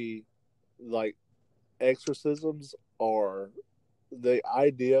me, like, exorcisms the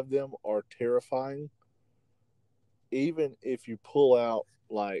idea of them are terrifying. Even if you pull out,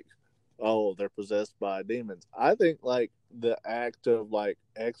 like, oh, they're possessed by demons. I think, like, the act of, like,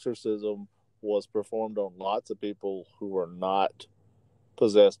 exorcism was performed on lots of people who were not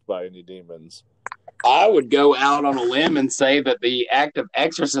possessed by any demons. I would go out on a limb and say that the act of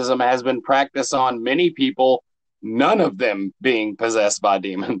exorcism has been practiced on many people, none of them being possessed by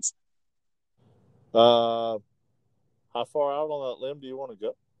demons. How far out on that limb do you want to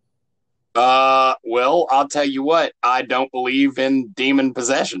go? Well, I'll tell you what. I don't believe in demon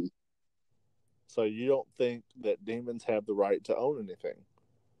possession. So you don't think that demons have the right to own anything?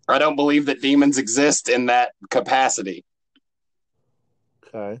 I don't believe that demons exist in that capacity.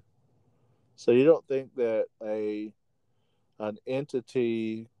 Okay. So you don't think that an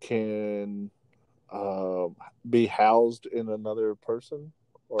entity can be housed in another person?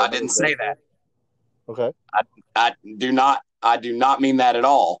 Or I didn't say that. Okay. I do not mean that at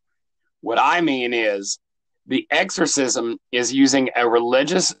all. What I mean is the exorcism is using a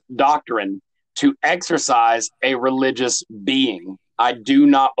religious doctrine to exorcise a religious being. I do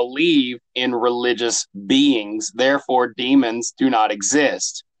not believe in religious beings, therefore demons do not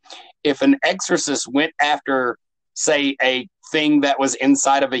exist. If an exorcist went after, say, a thing that was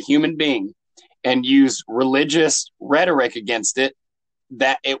inside of a human being and used religious rhetoric against it,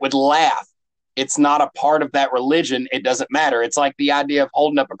 that it would laugh. It's not a part of that religion. It doesn't matter. It's like the idea of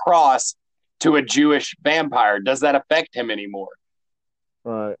holding up a cross to a Jewish vampire. Does that affect him anymore?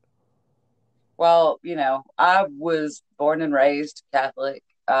 Right. Well, I was born and raised Catholic,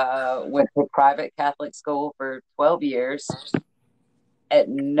 went to private Catholic school for 12 years. At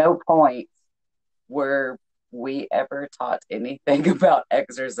no point were we ever taught anything about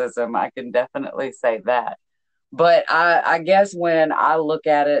exorcism. I can definitely say that. But I guess when I look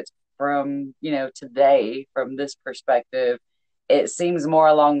at it from, today, from this perspective, it seems more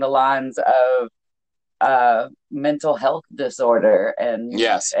along the lines of mental health disorder and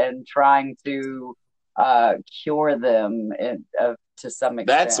Yes, and trying to cure them to some extent.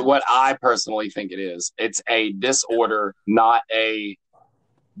 That's what I personally think it is. It's a disorder, not a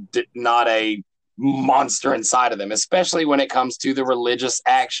monster inside of them, especially when it comes to the religious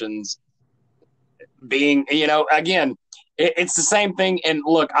actions being, again, it's the same thing. And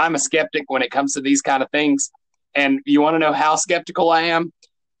look, I'm a skeptic when it comes to these kind of things. And you want to know how skeptical I am?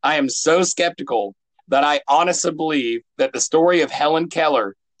 I am so skeptical that I honestly believe that the story of Helen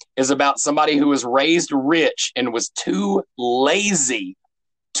Keller is about somebody who was raised rich and was too lazy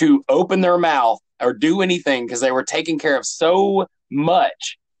to open their mouth or do anything because they were taken care of so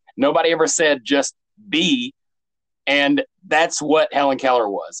much. Nobody ever said just be. And that's what Helen Keller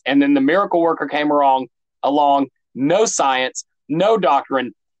was. And then the miracle worker came along, no science, no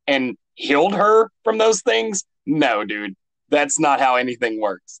doctrine, and healed her from those things. No, dude, that's not how anything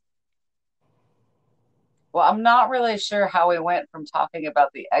works. Well, I'm not really sure how we went from talking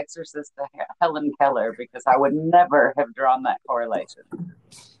about The Exorcist to Helen Keller because I would never have drawn that correlation.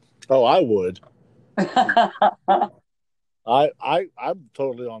 Oh, I would. I'm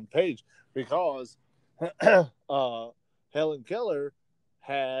totally on page because Helen Keller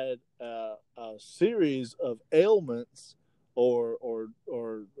had a series of ailments or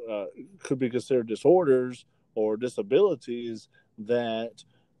could be considered disorders or disabilities that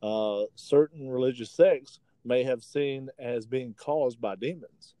certain religious sects may have seen as being caused by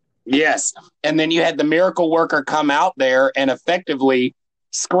demons. Yes. And then you had the miracle worker come out there and effectively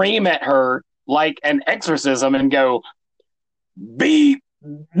scream at her like an exorcism and go, be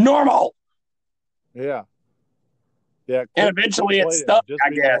normal. Yeah. Yeah. And eventually it stuck,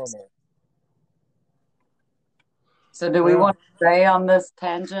 I guess. Normal. So do we want to stay on this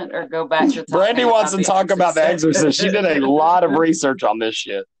tangent or go back to Brandy wants to talk about The Exorcist. She did a lot of research on this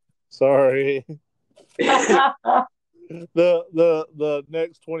shit. Sorry. The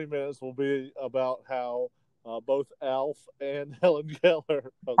next 20 minutes will be about how both Alf and Helen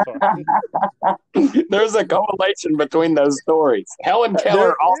Keller. Oh, sorry. There's a correlation between those stories. Helen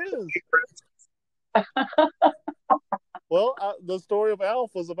Keller also. Well, the story of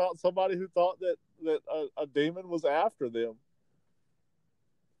Alf was about somebody who thought that a demon was after them.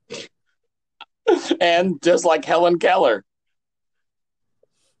 And just like Helen Keller,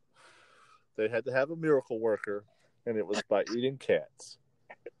 they had to have a miracle worker, and it was by eating cats.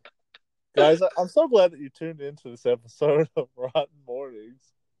 Guys, I'm so glad that you tuned into this episode of Rotten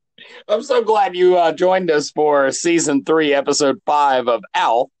Mournings. I'm so glad you joined us for season 3, episode 5 of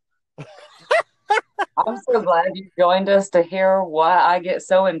Alf. I'm so glad you joined us to hear why I get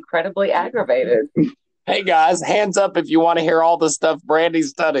so incredibly aggravated. Hey guys, hands up if you want to hear all the stuff Brandy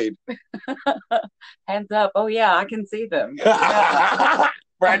studied. Hands up. Oh yeah, I can see them.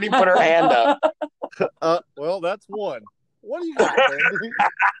 Brandy put her hand up. Well, that's one. What do you got,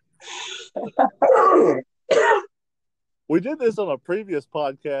 Brandy? We did this on a previous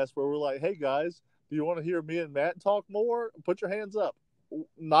podcast where we're like, hey guys, do you want to hear me and Matt talk more? Put your hands up.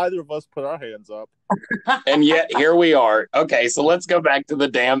 Neither of us put our hands up. And yet here we are. Okay, so let's go back to the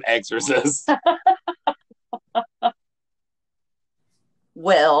damn Exorcist.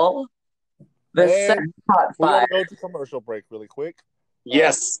 Well, The set And caught we got fire. to go to commercial break really quick.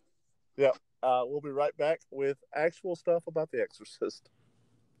 Yes. Yep. We'll be right back with actual stuff about The Exorcist.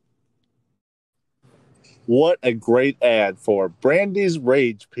 What a great ad for Brandy's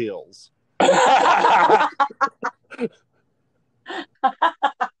Rage Pills.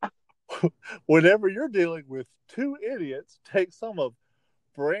 Whenever you're dealing with two idiots, take some of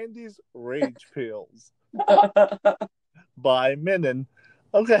Brandy's Rage Pills by Menon.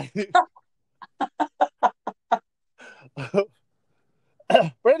 Okay.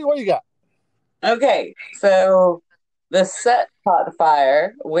 Brandy, what do you got? Okay, so the set caught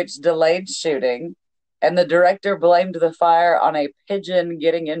fire, which delayed shooting, and the director blamed the fire on a pigeon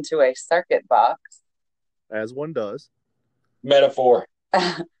getting into a circuit box. As one does. Metaphor.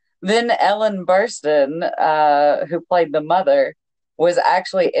 Then Ellen Burstyn, who played the mother, was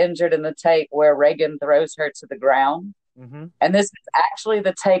actually injured in the take where Reagan throws her to the ground. Mm-hmm. And this is actually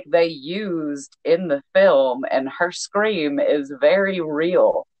the take they used in the film, and her scream is very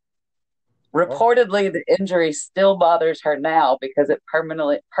real. Reportedly, the injury still bothers her now because it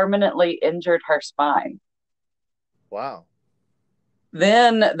permanently injured her spine. Wow.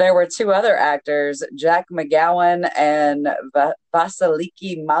 Then there were two other actors, Jack McGowan and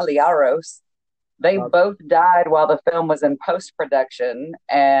Vasiliki Maliaros. They both died while the film was in post-production,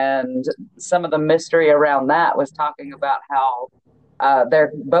 and some of the mystery around that was talking about how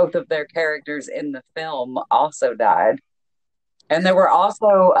both of their characters in the film also died. And there were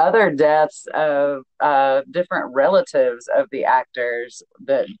also other deaths of different relatives of the actors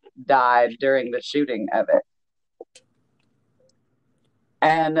that died during the shooting of it.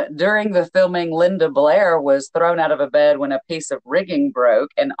 And during the filming, Linda Blair was thrown out of a bed when a piece of rigging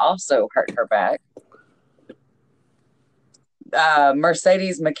broke and also hurt her back.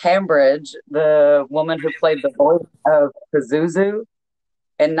 Mercedes McCambridge, the woman who played the voice of Pazuzu,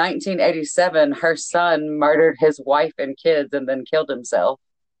 in 1987, her son murdered his wife and kids and then killed himself.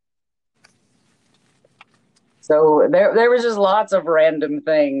 So there was just lots of random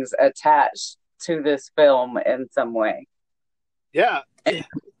things attached to this film in some way. Yeah.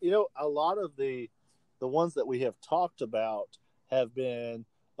 You know, a lot of the ones that we have talked about have been,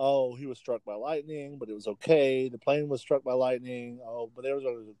 oh, he was struck by lightning, but it was okay. The plane was struck by lightning. Oh, but it was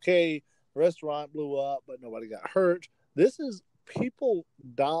okay. The restaurant blew up, but nobody got hurt. This is people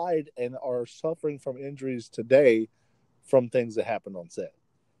died and are suffering from injuries today from things that happened on set.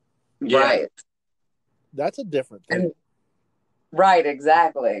 Yeah. Right. That's a different thing. Right,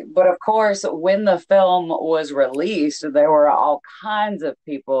 exactly. But of course, when the film was released, there were all kinds of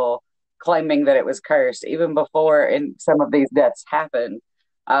people claiming that it was cursed, even before some of these deaths happened,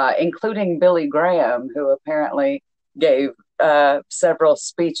 including Billy Graham, who apparently gave several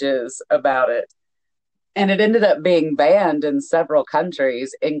speeches about it. And it ended up being banned in several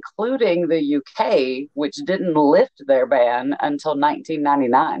countries, including the UK, which didn't lift their ban until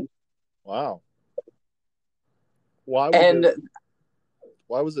 1999. Wow. Why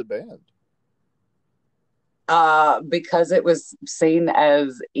was it banned? Because it was seen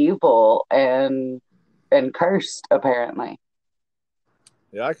as evil and cursed, apparently.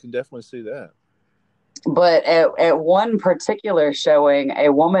 Yeah, I can definitely see that. But at one particular showing, a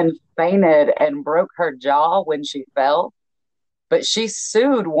woman fainted and broke her jaw when she fell. But she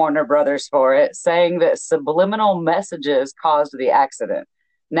sued Warner Brothers for it, saying that subliminal messages caused the accident.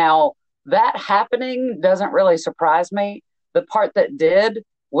 Now, that happening doesn't really surprise me. The part that did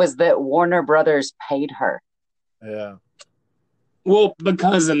was that Warner Brothers paid her. Yeah. Well,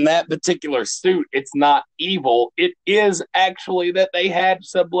 because in that particular suit, it's not evil. It is actually that they had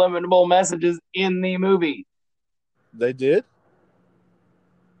subliminal messages in the movie. They did?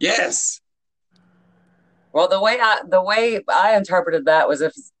 Yes. Well, the way I interpreted that was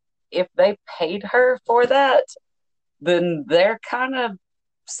if they paid her for that, then they're kind of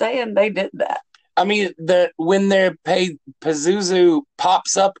saying they did that. I mean, when they're paid, Pazuzu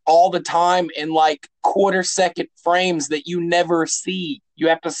pops up all the time in like quarter-second frames that you never see. You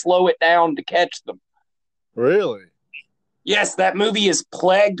have to slow it down to catch them. Really? Yes, that movie is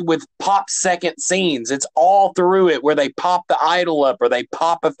plagued with pop-second scenes. It's all through it where they pop the idol up or they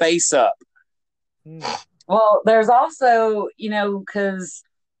pop a face up. Well, there's also, because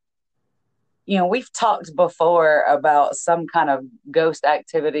we've talked before about some kind of ghost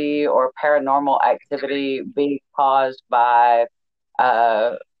activity or paranormal activity being caused by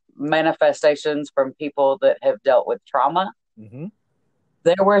manifestations from people that have dealt with trauma. Mm-hmm.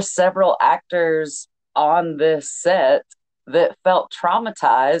 There were several actors on this set that felt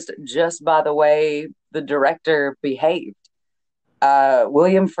traumatized just by the way the director behaved.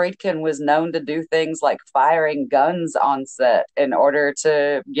 William Friedkin was known to do things like firing guns on set in order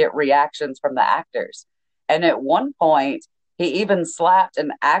to get reactions from the actors. And at one point, he even slapped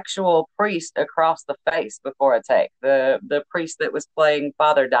an actual priest across the face before a take. The priest that was playing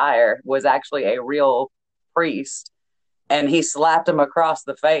Father Dyer was actually a real priest, and he slapped him across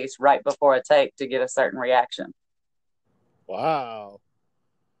the face right before a take to get a certain reaction. Wow.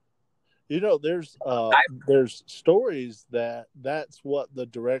 There's stories that's what the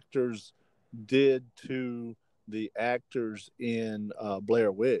directors did to the actors in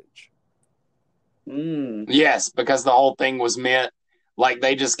Blair Witch. Yes, because the whole thing was meant like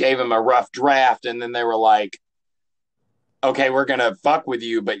they just gave him a rough draft, and then they were like, "Okay, we're gonna fuck with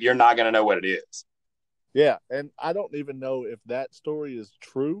you, but you're not gonna know what it is." Yeah, and I don't even know if that story is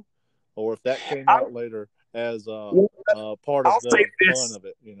true or if that came out later as part of the fun of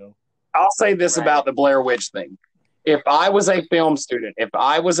it. I'll say this about the Blair Witch thing. If I was a film student, if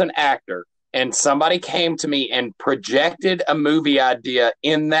I was an actor, and somebody came to me and projected a movie idea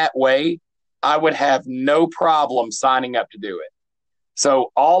in that way, I would have no problem signing up to do it.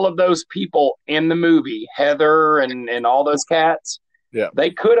 So all of those people in the movie, Heather and all those cats,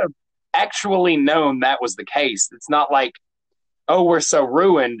 they could have actually known that was the case. It's not like, oh, we're so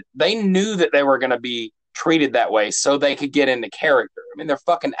ruined. They knew that they were going to be treated that way so they could get into character. I mean, they're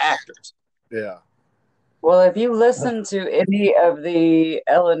fucking actors. Yeah. Well, if you listen to any of the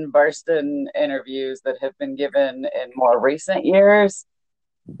Ellen Burstyn interviews that have been given in more recent years,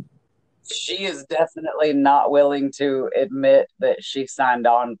 she is definitely not willing to admit that she signed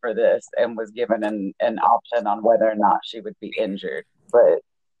on for this and was given an option on whether or not she would be injured. But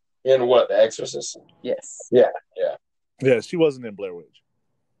in what, The Exorcist? Yes. Yeah, she wasn't in Blair Witch.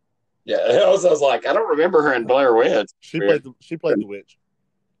 Yeah, I was like, I don't remember her in Blair Witch. She played the witch.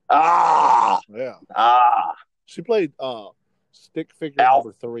 Yeah. She played stick figure Alf.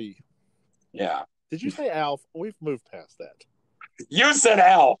 number 3. Yeah. Did you say Alf? We've moved past that. You said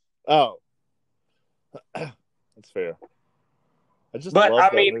Alf. Oh. That's fair. But I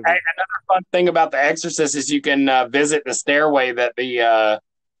mean, another fun thing about The Exorcist is you can visit the stairway that the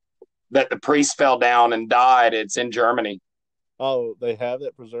priest fell down and died. It's in Germany. Oh, they have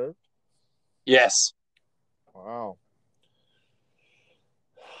that preserved? Yes. Wow.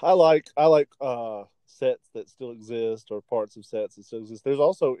 I like sets that still exist or parts of sets that still exist. There's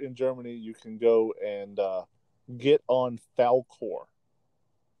also in Germany you can go and get on Falkor.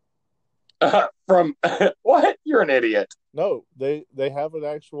 From what? You're an idiot. No, they have the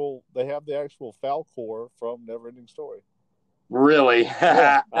actual Falkor from Neverending Story. Really?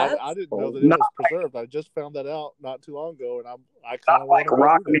 Yeah, I didn't know that it was preserved. I just found that out not too long ago, and I kind of like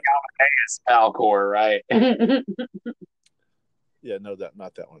Rock Me Amadeus Falkor, right? Yeah, no,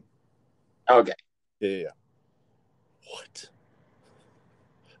 not that one. Okay. Yeah. What?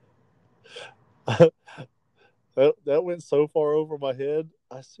 that went so far over my head.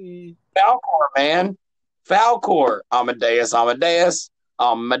 I see Falkor, man. Falkor. Amadeus.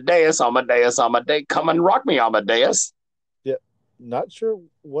 Come and rock me, Amadeus. Yeah, not sure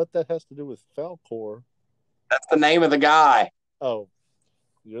what that has to do with Falkor. That's the name of the guy. Oh,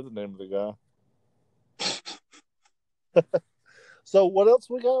 you're the name of the guy. So what else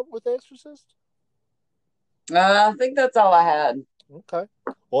we got with Exorcist? I think that's all I had. Okay.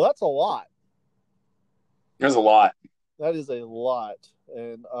 Well, that's a lot. There's a lot. That is a lot.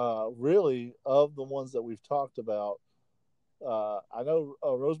 And really, of the ones that we've talked about, I know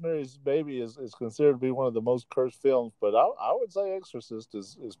Rosemary's Baby is considered to be one of the most cursed films, but I would say Exorcist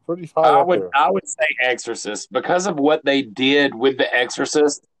is pretty high up there. I would say Exorcist because of what they did with The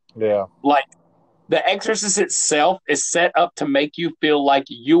Exorcist. Yeah. Like, The Exorcist itself is set up to make you feel like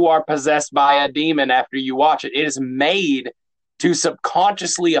you are possessed by a demon after you watch it. It is made to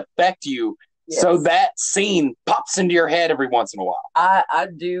subconsciously affect you. Yes. So that scene pops into your head every once in a while. I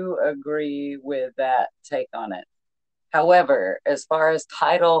do agree with that take on it. However, as far as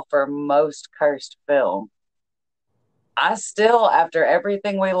title for most cursed film, I still, after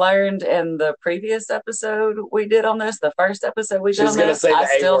everything we learned in the previous episode we did on this, the first episode we did on this, I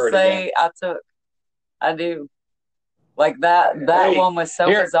still say I do. Like that one was so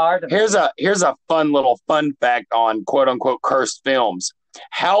bizarre to me. Here's a fun little fun fact on quote unquote cursed films.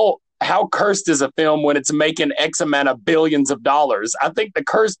 How cursed is a film when it's making X amount of billions of dollars? I think the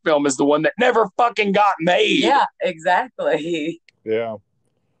cursed film is the one that never fucking got made. Yeah, exactly. Yeah.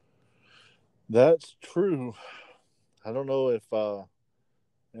 That's true. I don't know if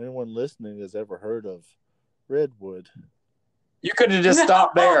anyone listening has ever heard of Redwood. You could have just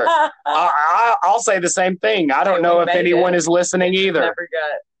stopped there. I'll say the same thing. I don't know if anyone is listening either. Never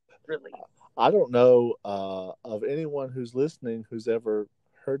got released. I don't know of anyone who's listening who's ever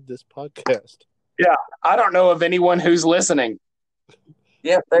heard this podcast. Yeah, I don't know of anyone who's listening.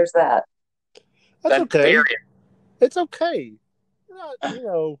 Yep, there's that. That's okay. Very... It's okay.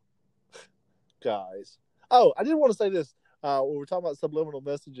 Guys. Oh, I did want to say this. When we're talking about subliminal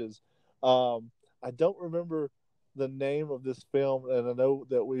messages, I don't remember the name of this film, and I know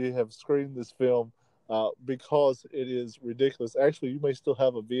that we have screened this film because it is ridiculous. Actually, you may still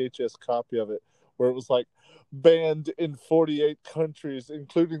have a VHS copy of it where it was like banned in 48 countries,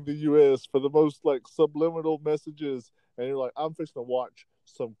 including the U.S., for the most like subliminal messages. And you're like, I'm fixing to watch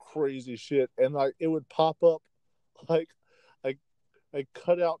some crazy shit, and like it would pop up like a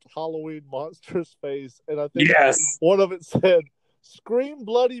cutout Halloween monster's face, and I think one of it said "Scream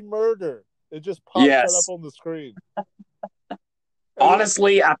Bloody Murder." It just pops that up on the screen.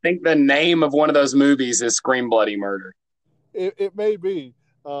 Honestly, I think the name of one of those movies is Scream Bloody Murder. It may be.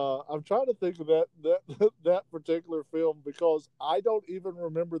 I'm trying to think of that particular film because I don't even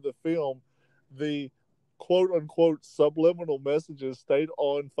remember the film. The quote unquote subliminal messages stayed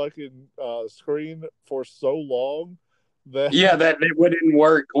on fucking screen for so long that that it wouldn't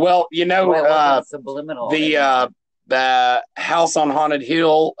work. Well, subliminal. The House on Haunted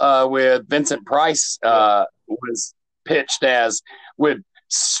Hill with Vincent Price was pitched as with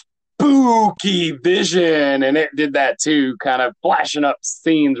spooky vision, and it did that too, kind of flashing up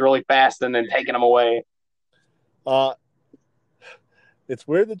scenes really fast and then taking them away. It's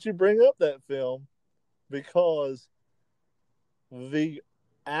weird that you bring up that film because the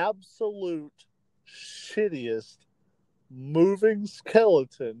absolute shittiest moving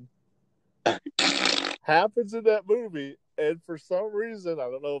skeleton happens in that movie, and for some reason, I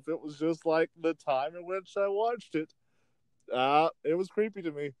don't know if it was just like the time in which I watched it, it was creepy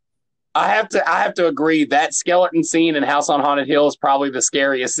to me. I have to agree that skeleton scene in House on Haunted Hill is probably the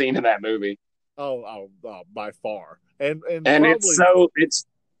scariest scene in that movie. Oh, by far. And probably...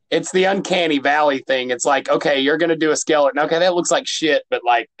 it's the uncanny valley thing. It's like, okay, you're gonna do a skeleton. Okay, that looks like shit, but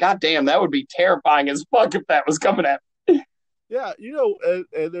like, goddamn, that would be terrifying as fuck if that was coming at me. Yeah,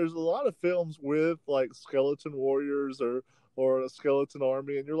 and there's a lot of films with like skeleton warriors or a skeleton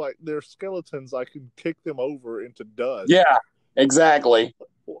army, and you're like, they're skeletons. I can kick them over into dust. Yeah, exactly.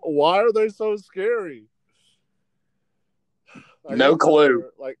 Why are they so scary? No clue.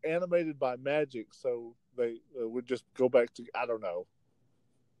 Like animated by magic, so they would just go back to, I don't know.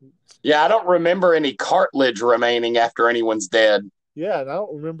 Yeah, I don't remember any cartilage remaining after anyone's dead. Yeah, and I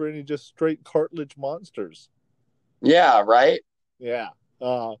don't remember any just straight cartilage monsters. Yeah, right? Yeah.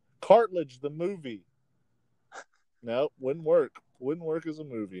 Cartilage, the movie. Nope, wouldn't work. Wouldn't work as a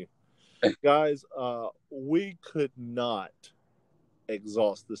movie. Guys, we could not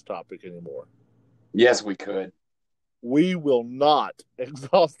exhaust this topic anymore. Yes, we could. We will not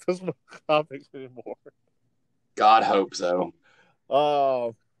exhaust this topic anymore. God hope so.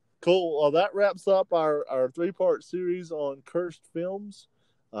 Cool. Well, that wraps up our 3-part series on cursed films.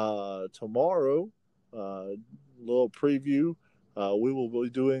 Tomorrow, little preview. We will be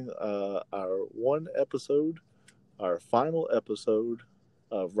doing our our final episode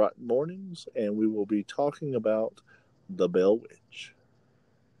of Rotten Mournings, and we will be talking about the Bell Witch.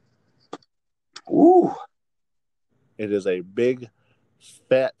 Ooh. It is a big,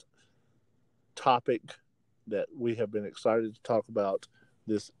 fat topic that we have been excited to talk about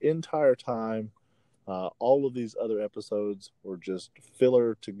this entire time. All of these other episodes were just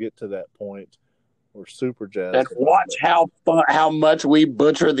filler to get to that point. We're super jazzed. And watch how much we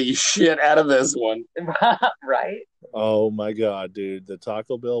butcher the shit out of this one. Right? Oh my god, dude. The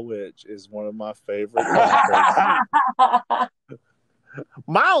Taco Bell Witch is one of my favorite tacos.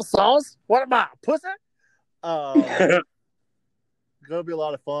 Mild sauce? What am I, pussy? It's going to be a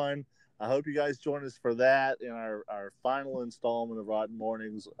lot of fun. I hope you guys join us for that in our final installment of Rotten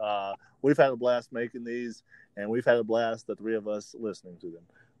Mournings. We've had a blast making these, and we've had a blast, the three of us, listening to them.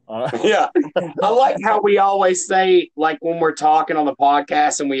 Yeah. I like how we always say, like when we're talking on the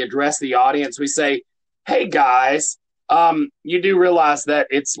podcast and we address the audience, we say, hey guys, you do realize that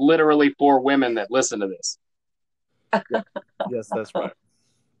it's literally 4 women that listen to this. Yeah. Yes, that's right.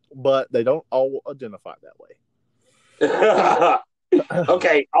 But they don't all identify that way.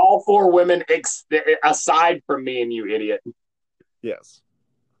 Okay, all 4 women aside from me and you, idiot. Yes.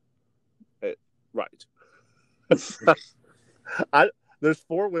 Right. There's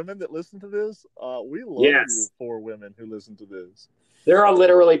 4 women that listen to this. We love you, 4 women who listen to this. There are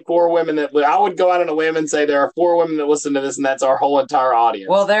literally 4 women that I would go out on a limb and say there are 4 women that listen to this, and that's our whole entire audience.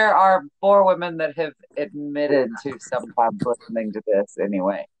 Well, there are 4 women that have admitted to sometimes listening to this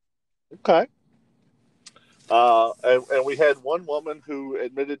anyway. Okay. And we had one woman who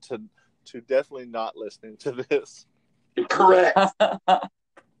admitted to to definitely not listening to this. Correct.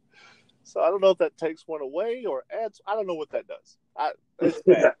 So I don't know if that takes one away or adds. I don't know what that does. It's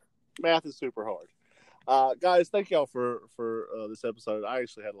math. Math is super hard. Guys, thank y'all for this episode. I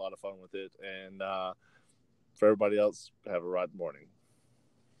actually had a lot of fun with it, and for everybody else, have a rotten morning.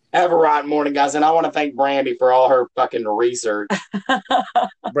 Have a rotten morning, guys, and I want to thank Brandy for all her fucking research.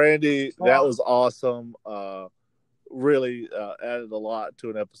 Brandy, that was awesome. Really added a lot to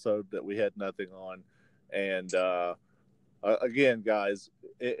an episode that we had nothing on, and again, guys,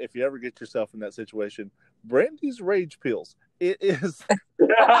 if you ever get yourself in that situation, Brandy's rage pills. It is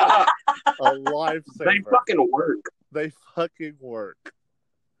a lifesaver. They fucking work. They fucking work.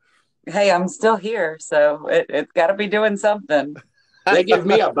 Hey, I'm still here, so it's got to be doing something. They give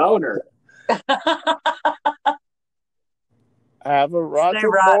me a boner. Have a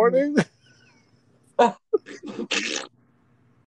rotten morning.